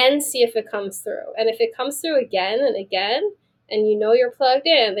and then see if it comes through. And if it comes through again and again, and you know you're plugged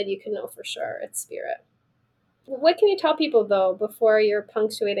in, then you can know for sure it's spirit. What can you tell people though before you're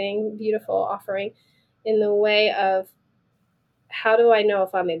punctuating beautiful offering in the way of how do I know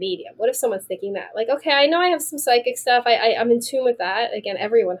if I'm a medium? What if someone's thinking that? Like, okay, I know I have some psychic stuff. I'm in tune with that. Again,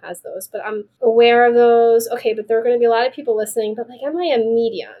 everyone has those, but I'm aware of those. Okay, but there are going to be a lot of people listening, but like, am I a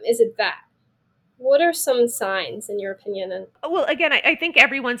medium? Is it that? What are some signs, in your opinion? And Well, again, I think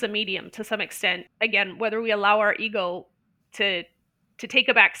everyone's a medium to some extent. Again, whether we allow our ego to to take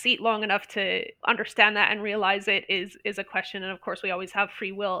a back seat long enough to understand that and realize it is a question. And of course, we always have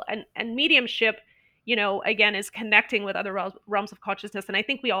free will. And mediumship, again, is connecting with other realms of consciousness. And I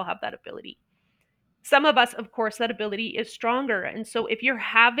think we all have that ability. Some of us, of course, that ability is stronger. And so if you're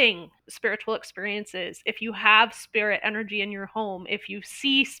having spiritual experiences, if you have spirit energy in your home, if you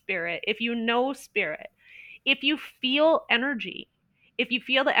see spirit, if you know spirit, if you feel energy, if you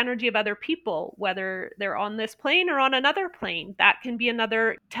feel the energy of other people, whether they're on this plane or on another plane, that can be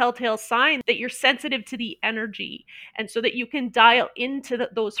another telltale sign that you're sensitive to the energy. And so that you can dial into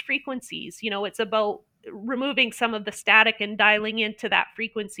those frequencies. It's about removing some of the static and dialing into that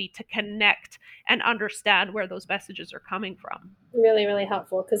frequency to connect and understand where those messages are coming from. really, really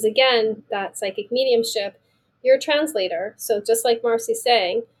helpful because again, that psychic mediumship, you're a translator. So just like Marcy's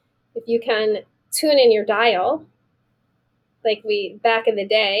saying, if you can tune in your dial, like we back in the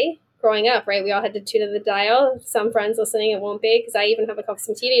day growing up, right? We all had to tune in the dial. Some friends listening, it won't be because I even have a couple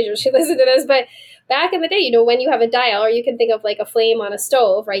some teenagers who listen to this. But back in the day, when you have a dial, or you can think of like a flame on a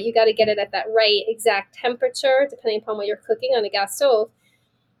stove, right? You got to get it at that right exact temperature, depending upon what you're cooking on a gas stove.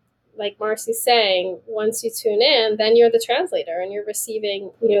 Like Marcy's saying, once you tune in, then you're the translator and you're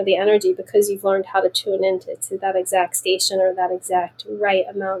receiving, the energy because you've learned how to tune into to that exact station or that exact right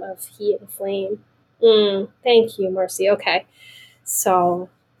amount of heat and flame. Thank you, Marcy. Okay. So,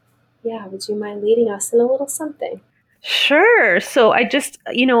 yeah, would you mind leading us in a little something? Sure. So I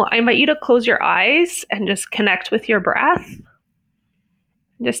invite you to close your eyes and just connect with your breath.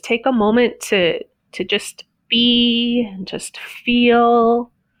 Just take a moment to just be and just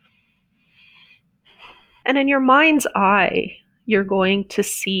feel. And in your mind's eye, you're going to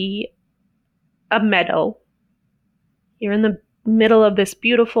see a meadow. You're in the middle of this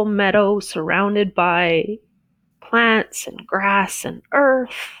beautiful meadow surrounded by plants and grass and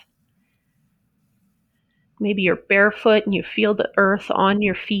earth. Maybe you're barefoot and you feel the earth on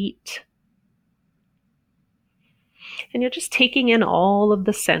your feet. And you're just taking in all of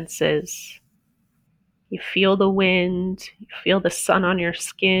the senses. You feel the wind, you feel the sun on your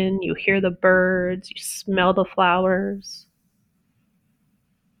skin, you hear the birds, you smell the flowers.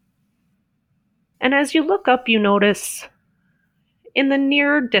 And as you look up, you notice in the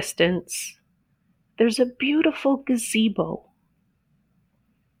near distance, there's a beautiful gazebo.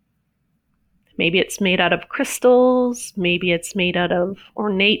 Maybe it's made out of crystals, maybe it's made out of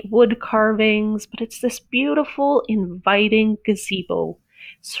ornate wood carvings, but it's this beautiful, inviting gazebo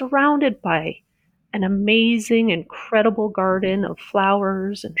surrounded by an amazing, incredible garden of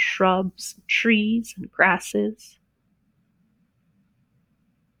flowers and shrubs, and trees and grasses.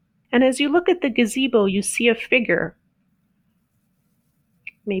 And as you look at the gazebo, you see a figure.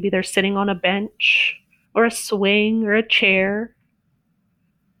 Maybe they're sitting on a bench or a swing or a chair.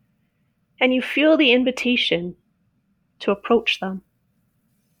 And you feel the invitation to approach them.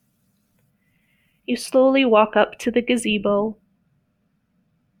 You slowly walk up to the gazebo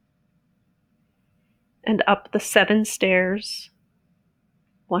and up the 7 stairs,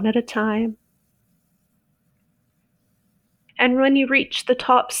 one at a time. And when you reach the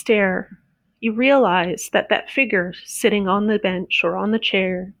top stair, you realize that that figure sitting on the bench or on the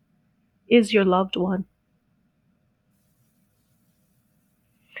chair is your loved one.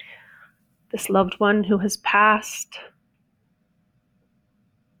 This loved one who has passed.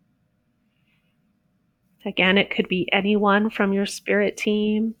 Again, it could be anyone from your spirit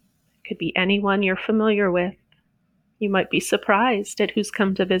team. It could be anyone you're familiar with. You might be surprised at who's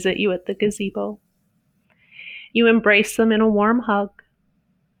come to visit you at the gazebo. You embrace them in a warm hug.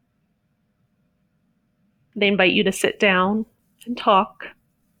 They invite you to sit down and talk.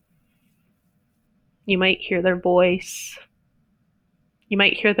 You might hear their voice. You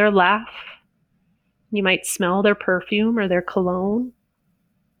might hear their laugh. You might smell their perfume or their cologne.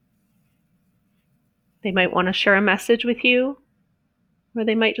 They might want to share a message with you, or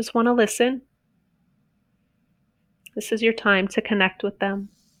they might just want to listen. This is your time to connect with them.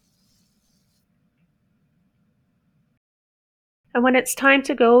 And when it's time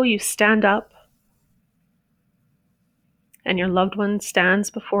to go, you stand up And your loved one stands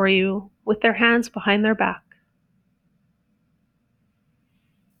before you with their hands behind their back.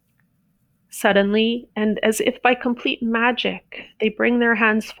 Suddenly, and as if by complete magic, they bring their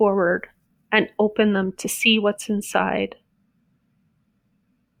hands forward and open them to see what's inside.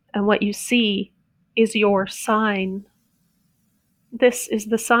 And what you see is your sign. This is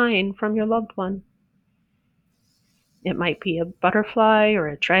the sign from your loved one. It might be a butterfly or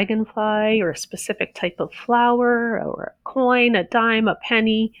a dragonfly or a specific type of flower or a coin, a dime, a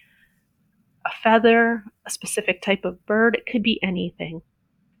penny, a feather, a specific type of bird. It could be anything.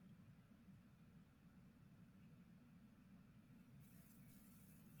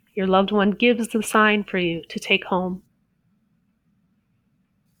 Your loved one gives the sign for you to take home.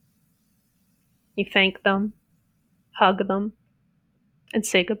 You thank them, hug them, and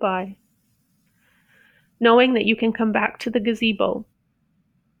say goodbye, knowing that you can come back to the gazebo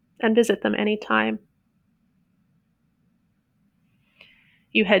and visit them anytime.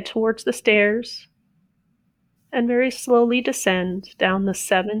 You head towards the stairs and very slowly descend down the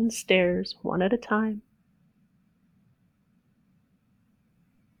 7 stairs one at a time.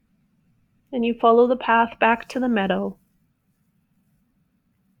 And you follow the path back to the meadow.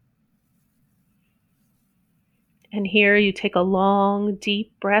 And here you take a long,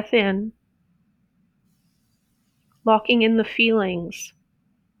 deep breath in, locking in the feelings,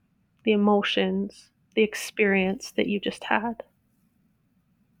 the emotions, the experience that you just had.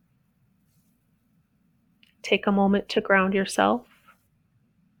 Take a moment to ground yourself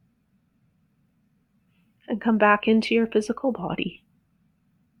and come back into your physical body.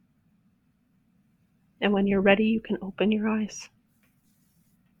 And when you're ready, you can open your eyes.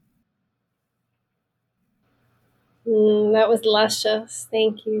 That was luscious.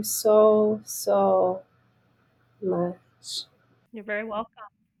 Thank you so, so much. You're very welcome.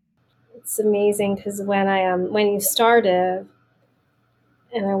 It's amazing because when you started,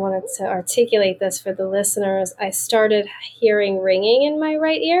 and I wanted to articulate this for the listeners, I started hearing ringing in my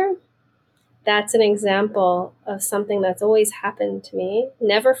right ear. That's an example of something that's always happened to me,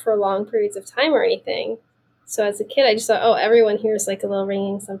 never for long periods of time or anything. So as a kid, I just thought, oh, everyone hears like a little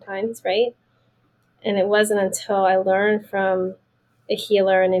ringing sometimes, right? And it wasn't until I learned from a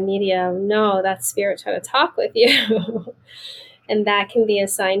healer and a medium, no, that's spirit trying to talk with you. And that can be a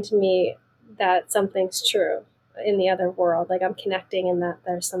sign to me that something's true in the other world. Like I'm connecting and that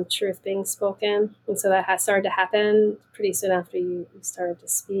there's some truth being spoken. And so that has started to happen pretty soon after you started to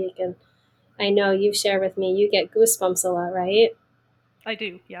speak. And I know you've shared with me, you get goosebumps a lot, right? I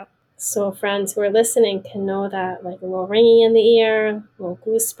do, yep. So friends who are listening can know that, like a little ringing in the ear, little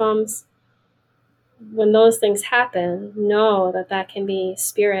goosebumps. When those things happen, know that that can be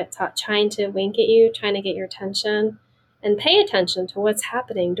spirit trying to wink at you, trying to get your attention, and pay attention to what's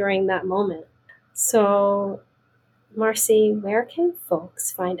happening during that moment. So, Marcy, where can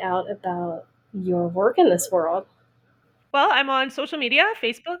folks find out about your work in this world? Well, I'm on social media,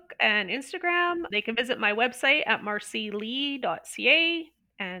 Facebook and Instagram. They can visit my website at marcylee.ca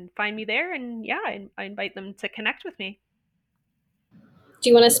and find me there. And yeah, I invite them to connect with me. Do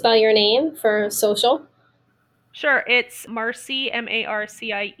you want to spell your name for social? Sure, it's Marcy,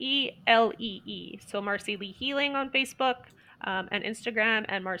 Marcielee. So Marcy Lee Healing on Facebook and Instagram,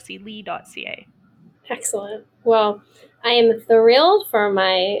 and marcylee.ca. Excellent. Well, I am thrilled for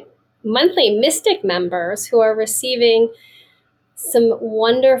my monthly Mystic members who are receiving some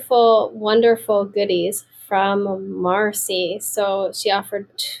wonderful, wonderful goodies from Marcy. So she offered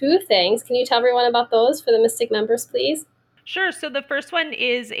 2 things. Can you tell everyone about those for the Mystic members, please? Sure. So the first one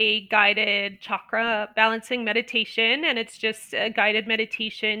is a guided chakra balancing meditation, and it's just a guided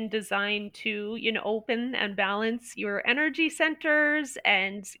meditation designed to, open and balance your energy centers.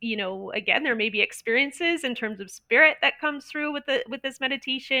 And, again, there may be experiences in terms of spirit that comes through with this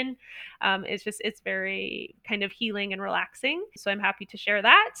meditation. It's very kind of healing and relaxing. So I'm happy to share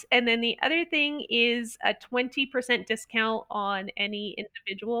that. And then the other thing is a 20% discount on any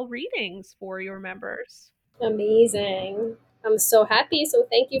individual readings for your members. Amazing. I'm so happy. So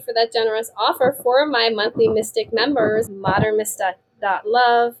thank you for that generous offer for my monthly Mystic members,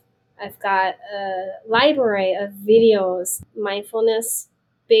 modernmystic.love. I've got a library of videos, mindfulness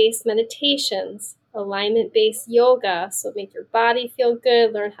based meditations, alignment based yoga. So make your body feel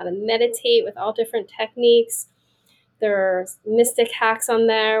good, learn how to meditate with all different techniques. There's mystic hacks on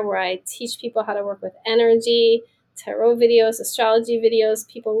there where I teach people how to work with energy, tarot videos, astrology videos.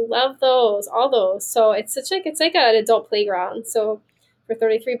 People love those, all those. So it's like an adult playground. So for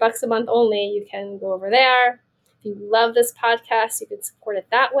 $33 a month only, you can go over there. If you love this podcast, you can support it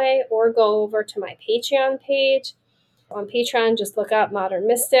that way, or go over to my Patreon page. On Patreon, just look up Modern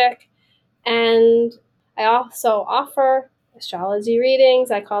Mystic. And I also offer astrology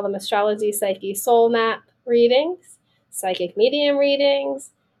readings. I call them astrology psyche soul map readings, psychic medium readings,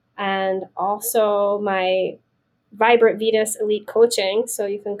 and also my Vibrant Venus Elite Coaching. So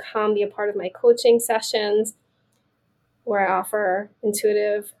you can come be a part of my coaching sessions where I offer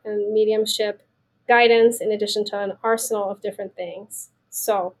intuitive and mediumship guidance in addition to an arsenal of different things.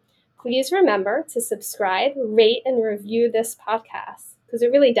 So please remember to subscribe, rate, and review this podcast because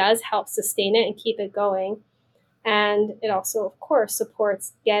it really does help sustain it and keep it going. And it also, of course,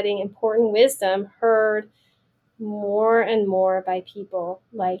 supports getting important wisdom heard more and more by people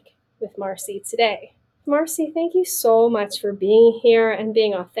like with Marcy today. Marcy, thank you so much for being here and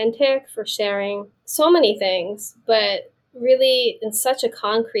being authentic, for sharing so many things, but really in such a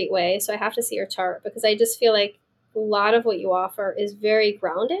concrete way. So I have to see your chart because I just feel like a lot of what you offer is very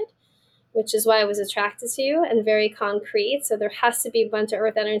grounded, which is why I was attracted to you, and very concrete. So there has to be a bunch of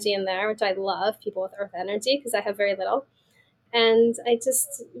earth energy in there, which I love, people with earth energy, because I have very little. And I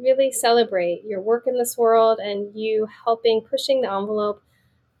just really celebrate your work in this world and you helping pushing the envelope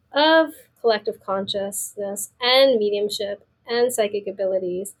of collective consciousness and mediumship and psychic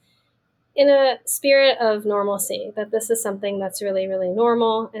abilities in a spirit of normalcy, that this is something that's really, really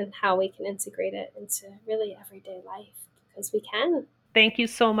normal and how we can integrate it into really everyday life because we can. Thank you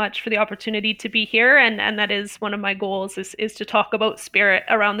so much for the opportunity to be here. And that is one of my goals is to talk about spirit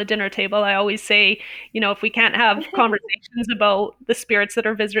around the dinner table. I always say, if we can't have conversations about the spirits that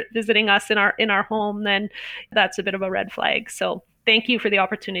are visiting us in our home, then that's a bit of a red flag. So thank you for the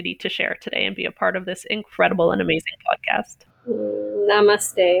opportunity to share today and be a part of this incredible and amazing podcast.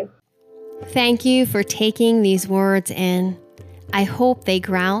 Namaste. Thank you for taking these words in. I hope they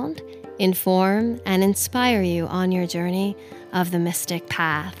ground, inform, and inspire you on your journey of the mystic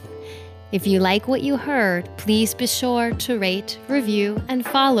path. If you like what you heard, please be sure to rate, review, and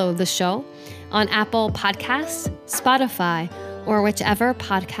follow the show on Apple Podcasts, Spotify, or whichever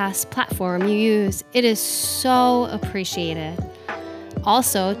podcast platform you use. It is so appreciated.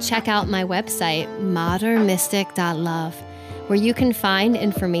 Also, check out my website, modernmystic.love, where you can find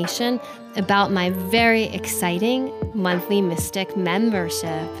information about my very exciting monthly Mystic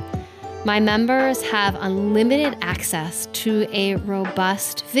membership. My members have unlimited access to a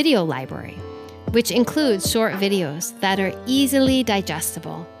robust video library, which includes short videos that are easily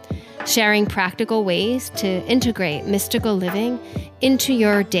digestible, sharing practical ways to integrate mystical living into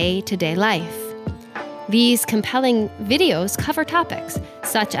your day-to-day life. These compelling videos cover topics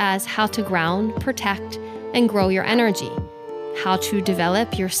such as how to ground, protect, and grow your energy, how to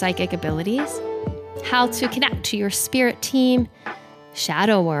develop your psychic abilities, how to connect to your spirit team,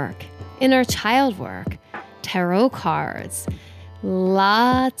 shadow work, inner child work, tarot cards,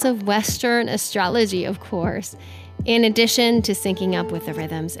 lots of Western astrology, of course, in addition to syncing up with the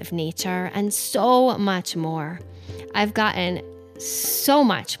rhythms of nature and so much more. I've gotten so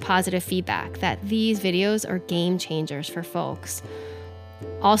much positive feedback that these videos are game changers for folks.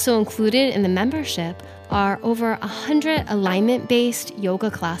 Also included in the membership are over 100 alignment-based yoga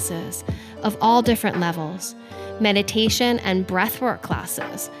classes of all different levels, meditation and breathwork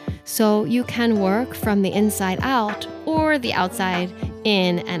classes, so you can work from the inside out or the outside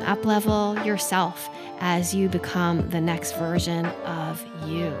in and up-level yourself as you become the next version of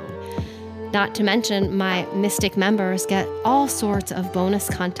you. Not to mention, my Mystic members get all sorts of bonus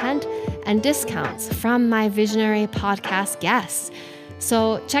content and discounts from my visionary podcast guests.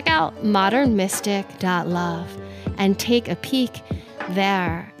 So check out modernmystic.love and take a peek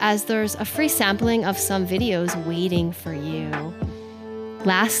there, as there's a free sampling of some videos waiting for you.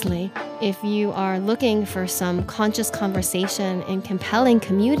 Lastly, if you are looking for some conscious conversation and compelling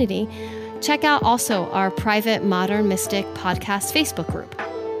community, check out also our private Modern Mystic podcast Facebook group.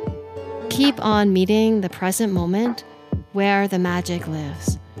 Keep on meeting the present moment where the magic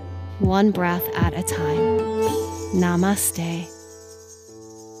lives, one breath at a time. Namaste.